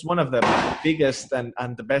one of the biggest and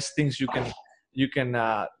the best things you can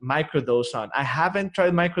microdose on. I haven't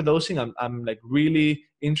tried microdosing. I'm like really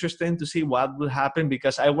interested to see what will happen,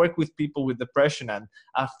 because I work with people with depression, and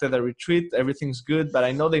after the retreat everything's good, but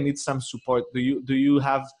I know they need some support. Do you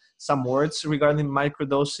have some words regarding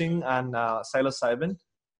microdosing and psilocybin?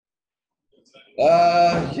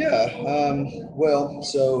 Yeah. Well,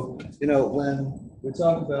 so when we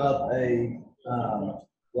talk about a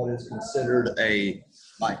what is considered a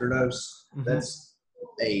microdose, Hmm. that's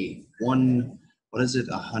a one. What is it?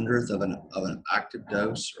 A hundredth of an active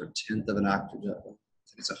dose, or a tenth of an active dose? I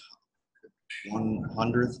think it's a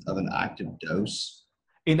 100th of an active dose.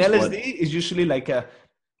 In Is LSD what? is usually like a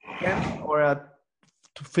 10th or a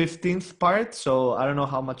 15th part, so I don't know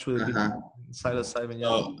how much will it be Uh-huh. in psilocybin.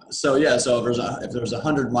 Yeah. So yeah, so if there's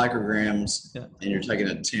 100 micrograms Yeah. and you're taking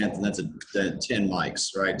a tenth, and that's a 10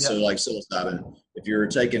 mics, right? Yeah. So like psilocybin, if you're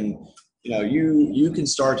taking, you can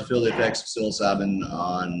start to feel the effects of psilocybin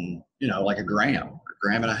on, like a gram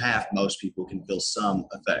and a half. Most people can feel some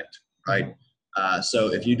effect, right? Mhm. So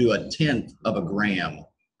if you do a tenth of a gram,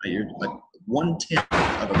 right, you're like 1/10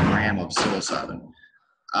 of a gram of psilocybin.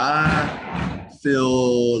 I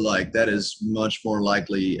feel like that is much more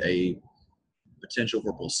likely a potential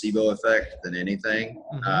for placebo effect than anything.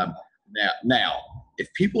 Mhm. Now, if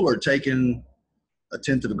people are taking a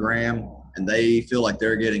tenth of a gram and they feel like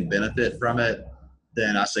they're getting benefit from it,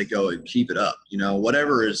 then I say go and keep it up.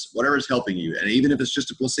 Whatever is helping you, and even if it's just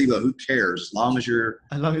a placebo, who cares? As long as you're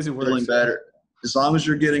As long as it feeling works. better, as long as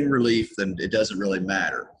you're getting relief, then it doesn't really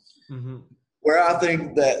matter. Hmm. Where I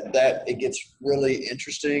think that it gets really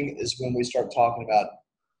interesting is when we start talking about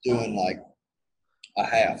doing like a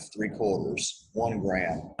half, 3/4, 1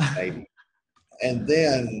 gram, maybe, and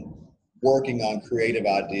then working on creative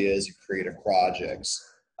ideas and creative projects.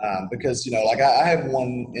 Because like I have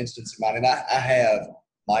one instance in mind, and I have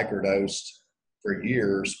microdosed for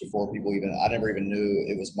years before people even. I never even knew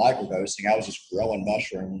it was microdosing. I was just growing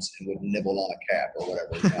mushrooms and would nibble on a cap or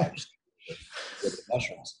whatever. Just with the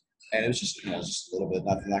mushrooms, and it was just a little bit,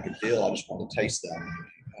 nothing I could feel. I just wanted to taste them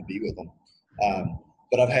and be with them.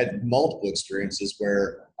 But I've had multiple experiences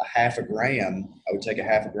where I would take a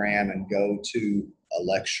half a gram and go to a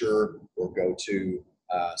lecture or go to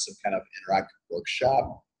some kind of interactive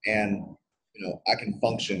workshop, and I can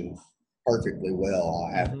function perfectly well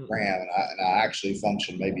on half a Mm-hmm. gram, and I actually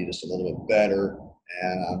function maybe just a little bit better,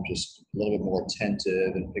 and I'm just a little bit more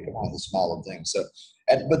attentive and pick up on the smaller things. So,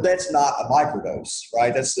 but that's not a microdose,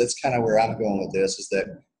 right? That's kind of where I'm going with this, is that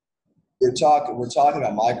we're talking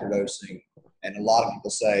about microdosing, and a lot of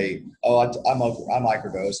people say, "Oh, I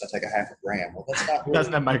microdose. I take a half a gram." Well, that's not That's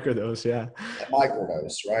really not microdose, yeah. a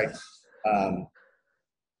microdose, right? Um,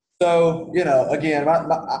 so, again,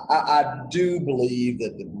 I do believe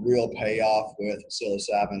that the real payoff with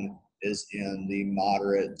psilocybin is in the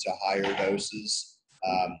moderate to higher doses.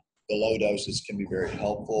 The low doses can be very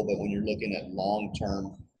helpful, but when you're looking at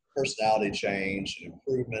long-term personality change and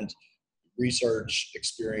improvement, research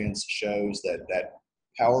experience shows that that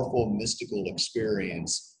powerful mystical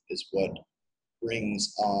experience is what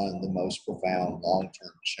brings on the most profound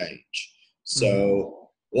long-term change. Mm-hmm. So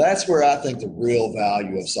that's where I think the real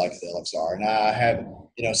value of psychedelics are. And I have,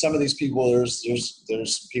 some of these people.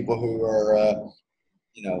 There's people who are,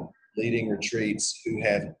 leading retreats who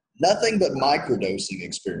have nothing but microdosing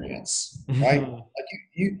experience, right? Mm-hmm. Like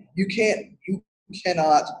you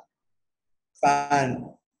cannot find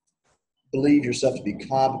believe yourself to be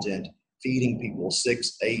competent feeding people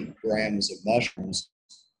 6-8 grams of mushrooms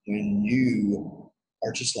when you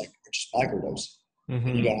are just microdosing and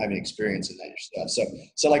you Mm-hmm. don't have any experience in that yourself.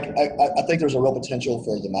 So like I think there's a real potential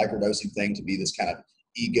for the microdosing thing to be this kind of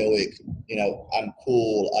egoic, I'm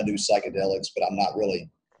cool, I do psychedelics, but I'm not really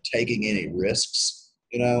taking any risks.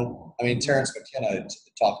 I mean, Terrence McKenna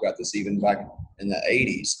talked about this even back in the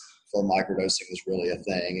 80s before microdosing was really a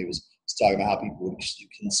thing. He was talking about how people would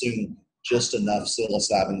consume just enough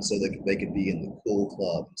psilocybin so that they could be in the cool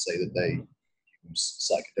club and say that they use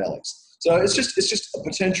psychedelics. So it's just a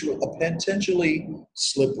potentially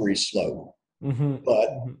slippery slope. Mm-hmm. But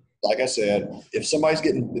Mm-hmm. like I said, if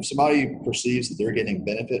somebody perceives that they're getting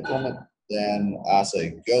benefit from it, then I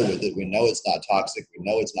say go with it. We know it's not toxic. We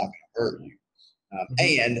know it's not going to hurt you, Mm-hmm.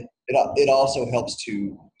 and it also helps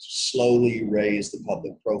to slowly raise the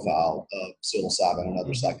public profile of psilocybin and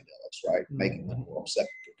other Mm-hmm. psychedelics, right? Making them Mm-hmm. more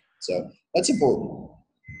acceptable. So that's important.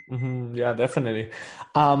 Mm-hmm. Yeah, definitely.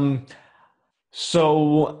 Um,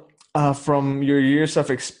 So, from your years of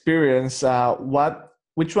experience,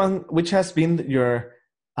 which has been your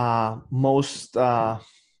most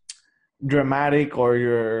dramatic or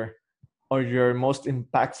your most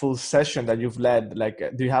impactful session that you've led? Like,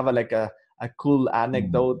 do you have a cool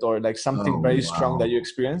anecdote or like something Oh, very strong that wow. you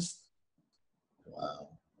experienced? Wow.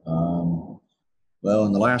 Well,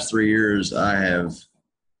 in the last 3 years, I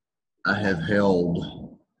have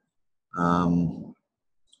held um,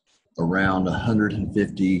 around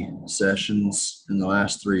 150 sessions in the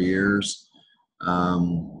last 3 years,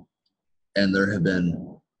 um, and there have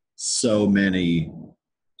been so many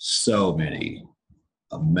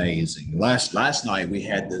amazing. Last night we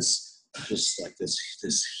had this just like this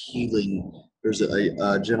healing. There's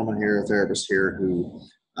a gentleman here, a therapist here, who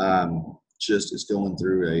just is going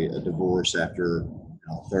through a divorce after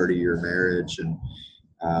 30-year marriage, and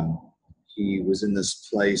um, he was in this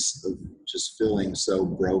place of just feeling so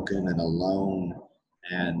broken and alone.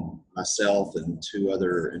 And myself and two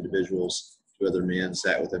other men,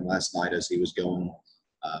 sat with him last night as he was going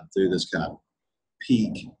through this kind of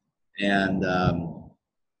peak. And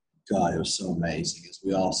God, it was so amazing as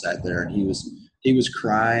we all sat there, and he was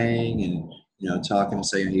crying and talking and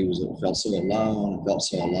saying felt so alone and felt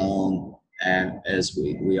so alone. And as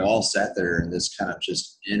we all sat there, and this kind of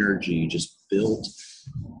just energy just built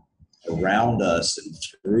around us and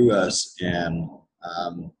through us, and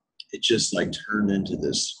it just like turned into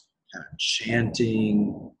this kind of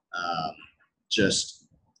chanting, just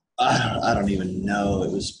I don't even know.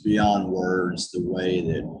 It was beyond words the way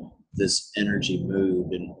that this energy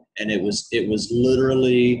moved, and it was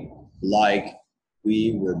literally like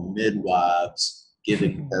we were midwives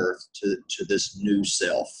giving birth to this new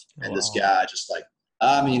self, and this Wow. guy just like,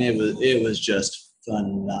 I mean, it was just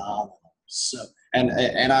phenomenal. So and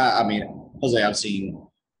I mean, Jose, I've seen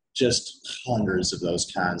just hundreds of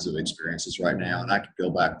those kinds of experiences right now, and I could go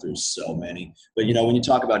back through so many. But when you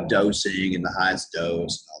talk about dosing and the highest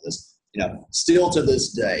dose and all this, still to this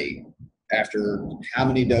day, after how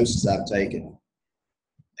many doses I've taken,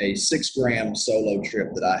 a 6-gram solo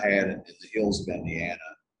trip that I had in the hills of Indiana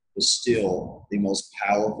was still the most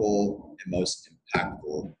powerful and most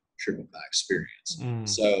impactful trip of my experience. Mm.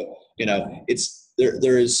 So, it's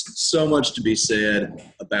there is so much to be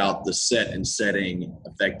said about the set and setting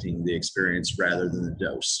affecting the experience rather than the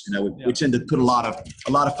dose. We Yeah. tend to put a lot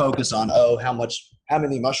of focus on, how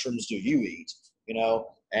many mushrooms do you eat?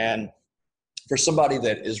 And for somebody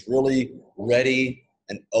that is really ready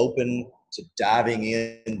and open to diving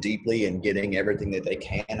in deeply and getting everything that they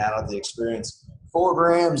can out of the experience, 4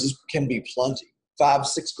 grams can be plenty.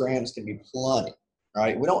 5-6 grams can be plenty,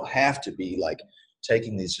 right? We don't have to be like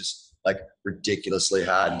taking these just like ridiculously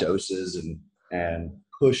high doses and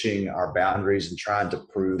pushing our boundaries and trying to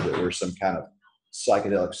prove that we're some kind of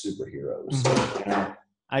psychedelic superheroes. Mm-hmm. You know?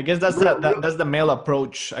 I guess that's that's the male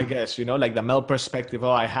approach, I guess, you know, like the male perspective.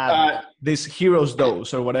 Oh, I had this hero's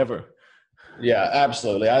dose or whatever. Yeah,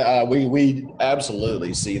 absolutely. We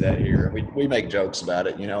absolutely see that here. We make jokes about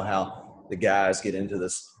it. You know how the guys get into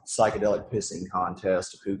this psychedelic pissing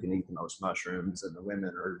contest of who can eat the most mushrooms, and the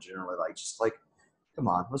women are generally like, just like, come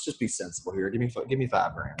on, let's just be sensible here. Give me 5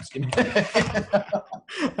 grams. Give me.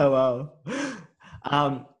 Oh,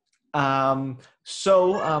 wow.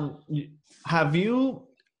 Have you,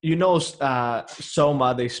 you know,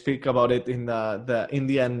 Soma, they speak about it in the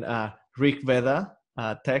Indian Rig Veda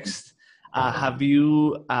text. Have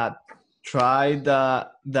you tried the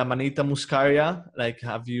Amanita muscaria? Like,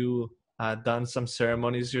 have you done some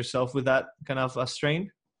ceremonies yourself with that kind of a strain?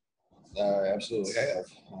 Absolutely have.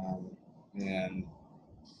 And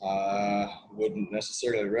wouldn't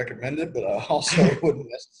necessarily recommend it, but I also wouldn't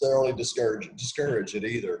necessarily discourage it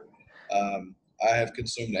either. I have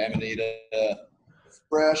consumed Amanita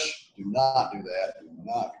fresh. Do not do that. Do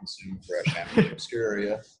not consume fresh Amanita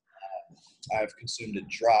muscaria. I've consumed it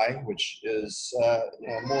dry, which is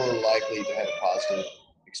more likely to have a positive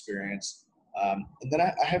experience. And then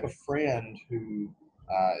I have a friend who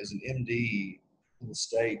is an MD in the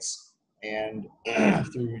States, and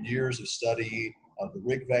through years of study of the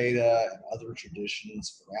Rig Veda and other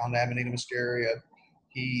traditions around Amanita muscaria,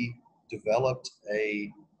 he developed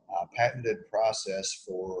a patented process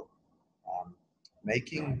for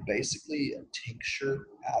making basically a tincture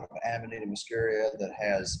out of Amanita muscaria that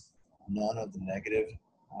has none of the negative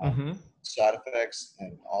side effects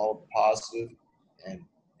and all positive, and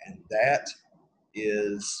that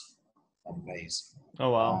is amazing.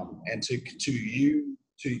 Oh wow! And to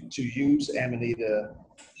use Amanita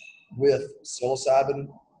with psilocybin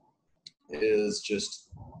is just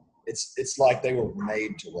it's like they were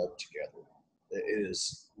made to work together. It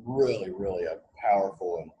is really a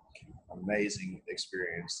powerful and amazing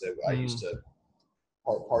experience that I used to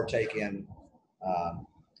partake in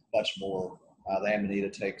much more. The Amanita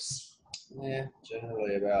takes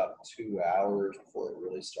generally about 2 hours before it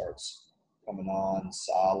really starts coming on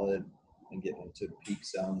solid and getting into peak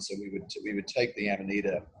zone. So we would take the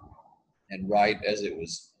Amanita, and right as it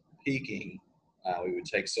was peaking, we would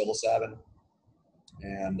take psilocybin,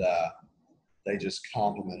 and they just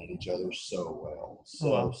complemented each other so well.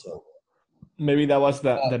 So maybe that was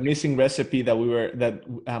the missing recipe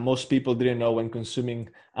that most people didn't know when consuming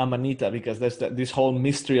Amanita, because there's this whole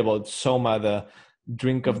mystery about Soma, the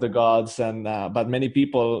drink of the gods, and but many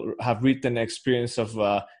people have written experience of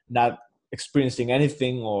not experiencing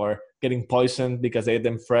anything or getting poisoned because they ate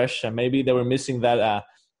them fresh, and maybe they were missing that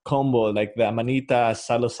combo, like the Amanita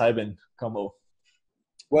psilocybin combo.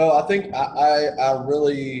 Well, I think I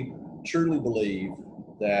really truly believe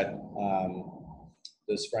that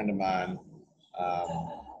this friend of mine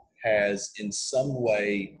has in some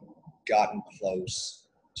way gotten close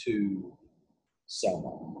to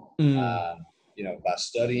Soma. By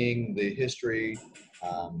studying the history,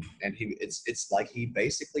 and it's like he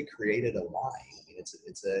basically created a wine. I mean,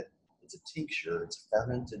 it's a tincture. It's a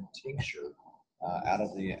fermented tincture out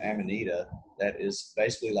of the Amanita that is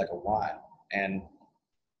basically like a wine, and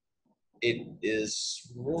it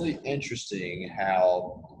is really interesting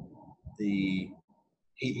how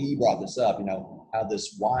he brought this up, how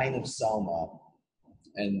this wine of Soma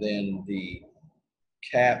and then the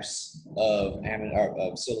caps of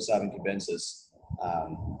psilocybin cubensis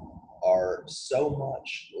are so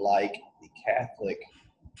much like the Catholic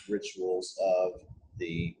rituals of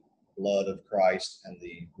the blood of Christ and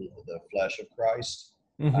the flesh of Christ,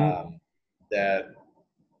 that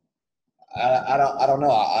I don't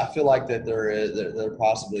know. I feel like that there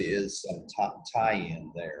possibly is some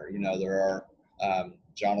tie-in there. There are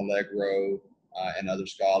John Allegro and other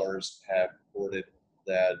scholars have reported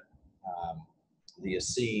that the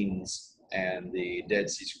Essenes and the Dead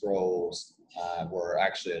Sea Scrolls were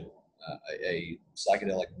actually a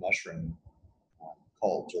psychedelic mushroom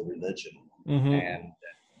cult or religion, and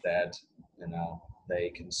that they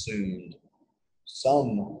consumed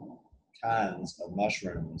some kinds of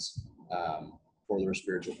mushrooms for their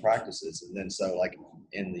spiritual practices. And then so like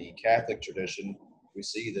in the Catholic tradition, we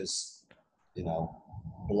see this,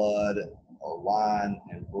 blood or wine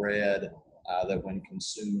and bread that when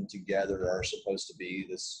consumed together are supposed to be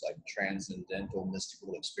this like transcendental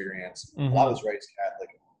mystical experience. I was raised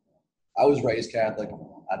Catholic.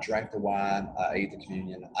 I drank the wine, I ate the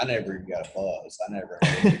communion. I never even got a buzz. I never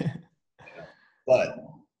had any, you know. But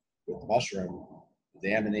with the mushroom,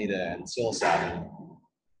 the amanita and psilocybin,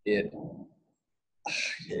 it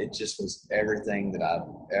it just was everything that I've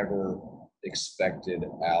ever expected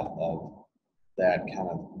out of that kind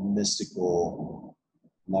of mystical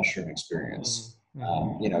mushroom experience.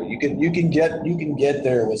 Mm-hmm. You know, you can get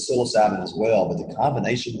there with psilocybin as well, but the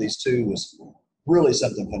combination of these two was really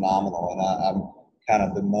something phenomenal. And I'm kind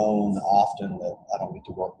of bemoan often that I don't get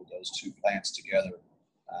to work with those two plants together,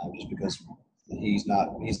 just because he's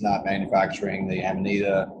not manufacturing the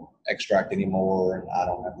amanita extract anymore, and I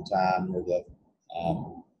don't have the time or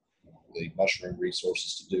um, the mushroom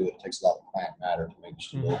resources to do it. It takes a lot of plant matter to make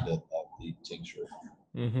just a little bit of the tincture.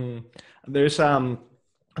 Mm-hmm. There's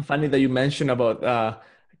funny that you mentioned about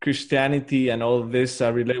Christianity and all this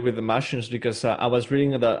related with the mushrooms, because I was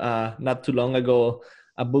reading not too long ago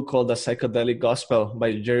a book called The Psychedelic Gospel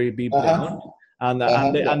by Jerry B. Brown.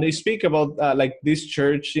 Uh-huh. Yeah. And they speak about like this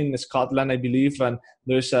church in Scotland, I believe, and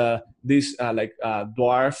there's this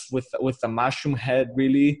dwarf with a mushroom head,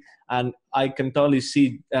 really, and I can totally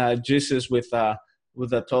see Jesus with the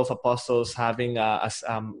 12 apostles having a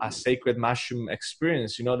sacred mushroom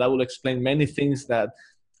experience. You know, that will explain many things that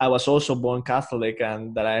I was also born Catholic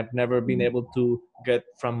and that I've never been able to get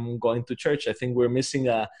from going to church. I think we're missing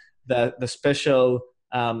the special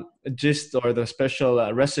gist or the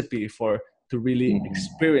special recipe to really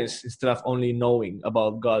experience instead of only knowing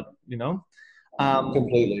about God, you know?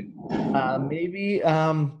 Completely. Maybe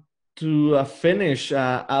to finish,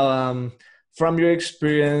 from your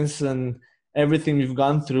experience and everything you've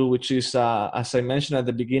gone through, which is, as I mentioned at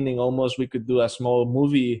the beginning, almost we could do a small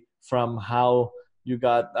movie from how you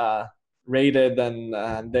got raided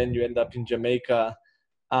and then you end up in Jamaica.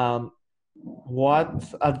 What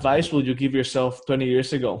advice would you give yourself 20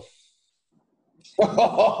 years ago?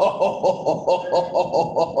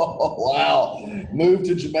 Wow. Move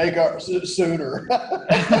to Jamaica sooner.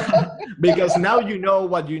 Because now you know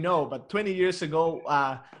what you know, but 20 years ago,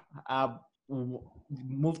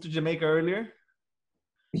 moved to Jamaica earlier?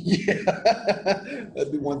 Yeah,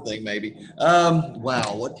 that'd be one thing maybe.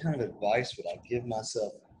 Wow, what kind of advice would I give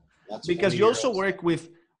myself? Because you also work with,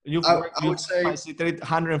 you've would say, facilitated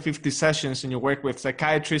 150 sessions and you work with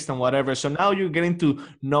psychiatrists and whatever. So now you're getting to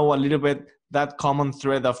know a little bit that common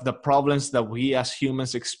thread of the problems that we as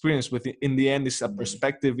humans experience with. In the end, it's a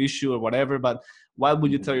perspective issue or whatever, but what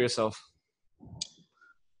would you tell yourself?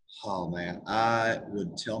 Oh man, I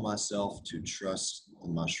would tell myself to trust the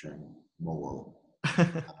mushroom more.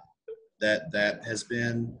 That has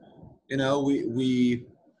been, you know, we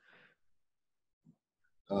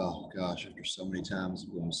oh gosh, after so many times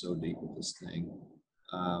going so deep with this thing,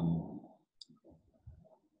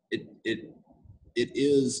 it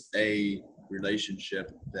is a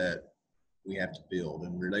relationship that we have to build,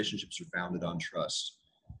 and relationships are founded on trust.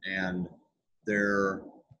 And there,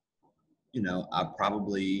 you know, I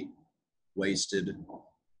probably wasted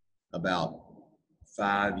about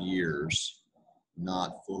 5 years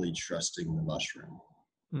not fully trusting the mushroom.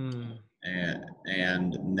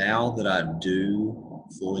 And now that I do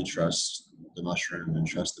fully trust the mushroom and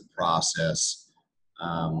trust the process,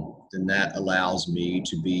 then that allows me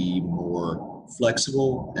to be more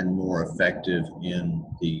flexible and more effective in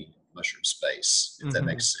the mushroom space, if that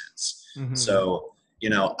makes sense. So, you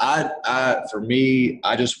know, for me,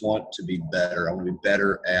 I just want to be better. I want to be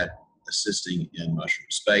better at assisting in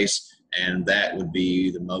mushroom space, and that would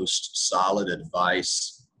be the most solid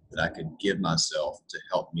advice that I could give myself to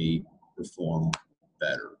help me perform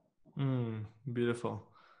better. Beautiful.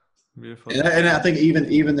 And I think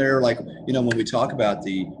even there, like, you know, when we talk about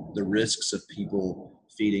the risks of people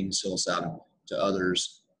feeding psilocybin to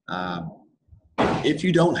others, if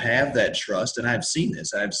you don't have that trust, and I've seen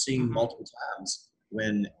this, I've seen multiple times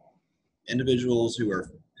when individuals who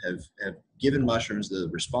have given mushrooms, the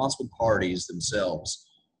responsible parties themselves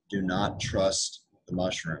do not trust the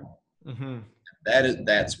mushroom.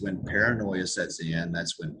 That's when paranoia sets in.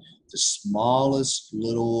 That's when the smallest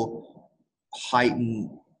little heightened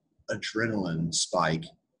adrenaline spike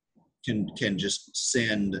can just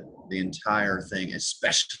send the entire thing,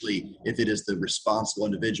 especially if it is the responsible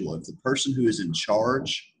individual. If the person who is in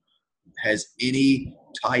charge has any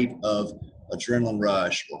type of adrenaline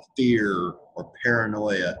rush or fear or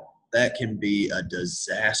paranoia, that can be a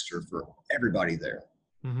disaster for everybody there.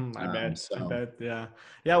 I bet, yeah.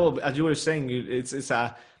 Well, as you were saying,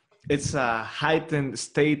 it's a heightened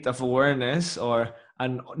state of awareness or a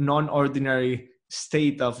non-ordinary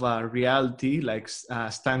state of reality, like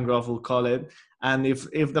Stan Grof will call it. And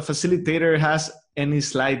if the facilitator has any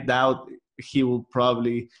slight doubt, he will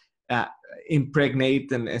probably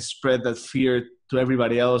impregnate and spread that fear to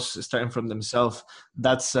everybody else, starting from themselves.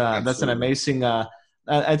 That's an amazing.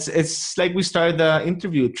 It's like we started the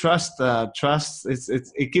interview. Trust.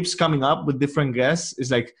 It keeps coming up with different guests.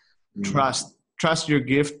 It's like trust your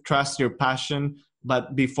gift, trust your passion.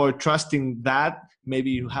 But before trusting that,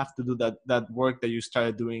 maybe you have to do that work that you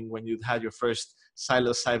started doing when you had your first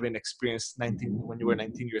psilocybin experience when you were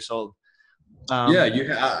 19 years old.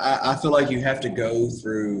 I feel like you have to go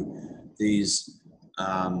through these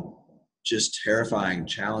just terrifying,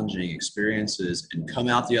 challenging experiences and come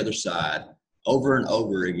out the other side over and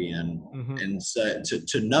over again, and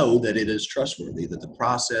to know that it is trustworthy, that the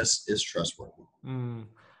process is trustworthy.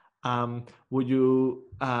 Would you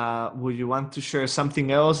want to share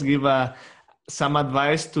something else? Give some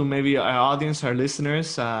advice to maybe our audience, our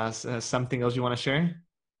listeners. Something else you want to share?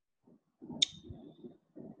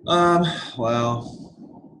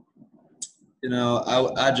 Well,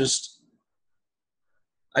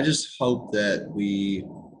 I just hope that we,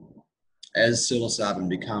 as psilocybin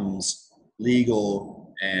becomes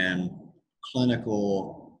legal and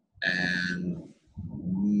clinical and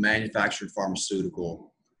manufactured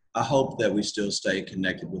pharmaceutical, I hope that we still stay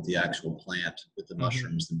connected with the actual plant, with the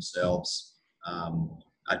mushrooms themselves.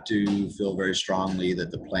 I do feel very strongly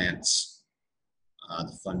that the plants,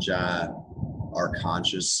 the fungi, are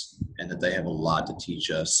conscious and that they have a lot to teach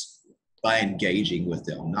us by engaging with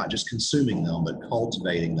them, not just consuming them, but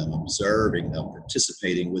cultivating them, observing them,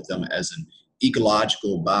 participating with them as an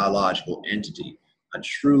ecological, biological entity. I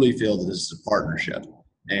truly feel that this is a partnership.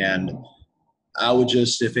 And I would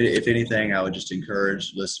just, if anything, I would just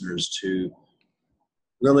encourage listeners to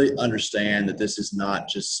really understand that this is not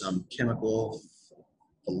just some chemical,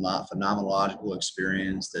 phenomenological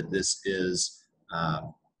experience, that this is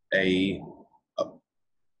a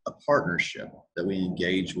partnership that we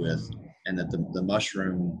engage with, and that the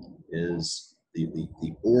mushroom is,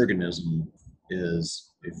 the organism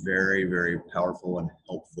is a very, very powerful and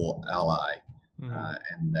helpful ally.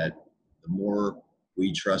 And that the more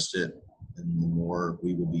we trust it, then the more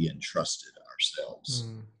we will be entrusted ourselves.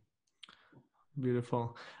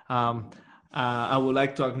 Beautiful. I would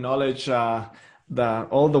like to acknowledge all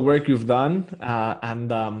the work you've done,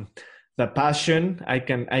 and the passion I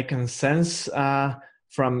can sense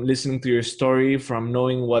from listening to your story, from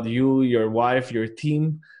knowing what you, your wife, your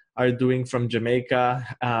team are doing from Jamaica,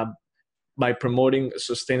 by promoting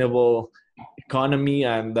sustainable economy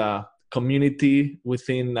and community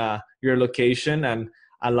within your location, and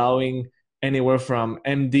allowing anywhere from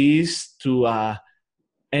MDs to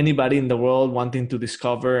anybody in the world wanting to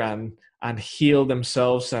discover and heal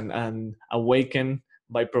themselves and awaken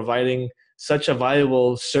by providing such a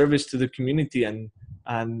valuable service to the community, and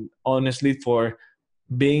honestly for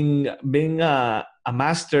being a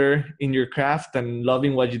master in your craft and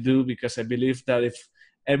loving what you do, because I believe that if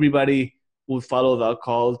everybody would follow the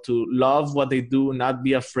call to love what they do, not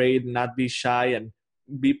be afraid, not be shy, and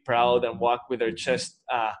be proud and walk with their chest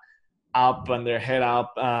up and their head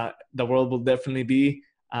up, the world will definitely be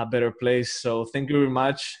a better place. So thank you very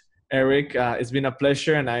much, Eric. It's been a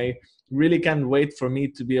pleasure, and I really can't wait for me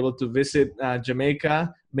to be able to visit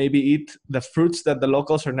Jamaica, maybe eat the fruits that the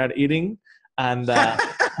locals are not eating, and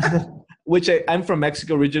which I'm from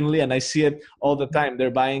Mexico originally, and I see it all the time.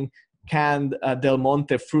 They're buying canned Del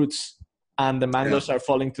Monte fruits, and the mangoes are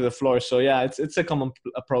falling to the floor. So yeah, it's a common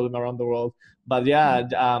problem around the world. But yeah,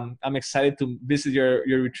 I'm excited to visit your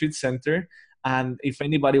retreat center, and if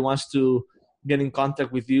anybody wants to get in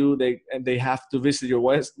contact with you, they have to visit your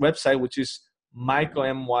website, which is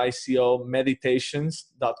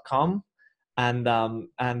mycomeditations.com,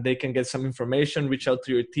 and they can get some information, reach out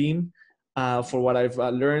to your team. For what I've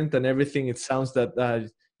learned and everything, it sounds that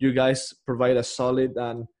you guys provide a solid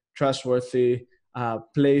and trustworthy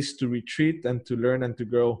place to retreat and to learn and to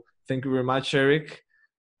grow. Thank you very much, Eric.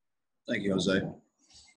 Thank you, Jose.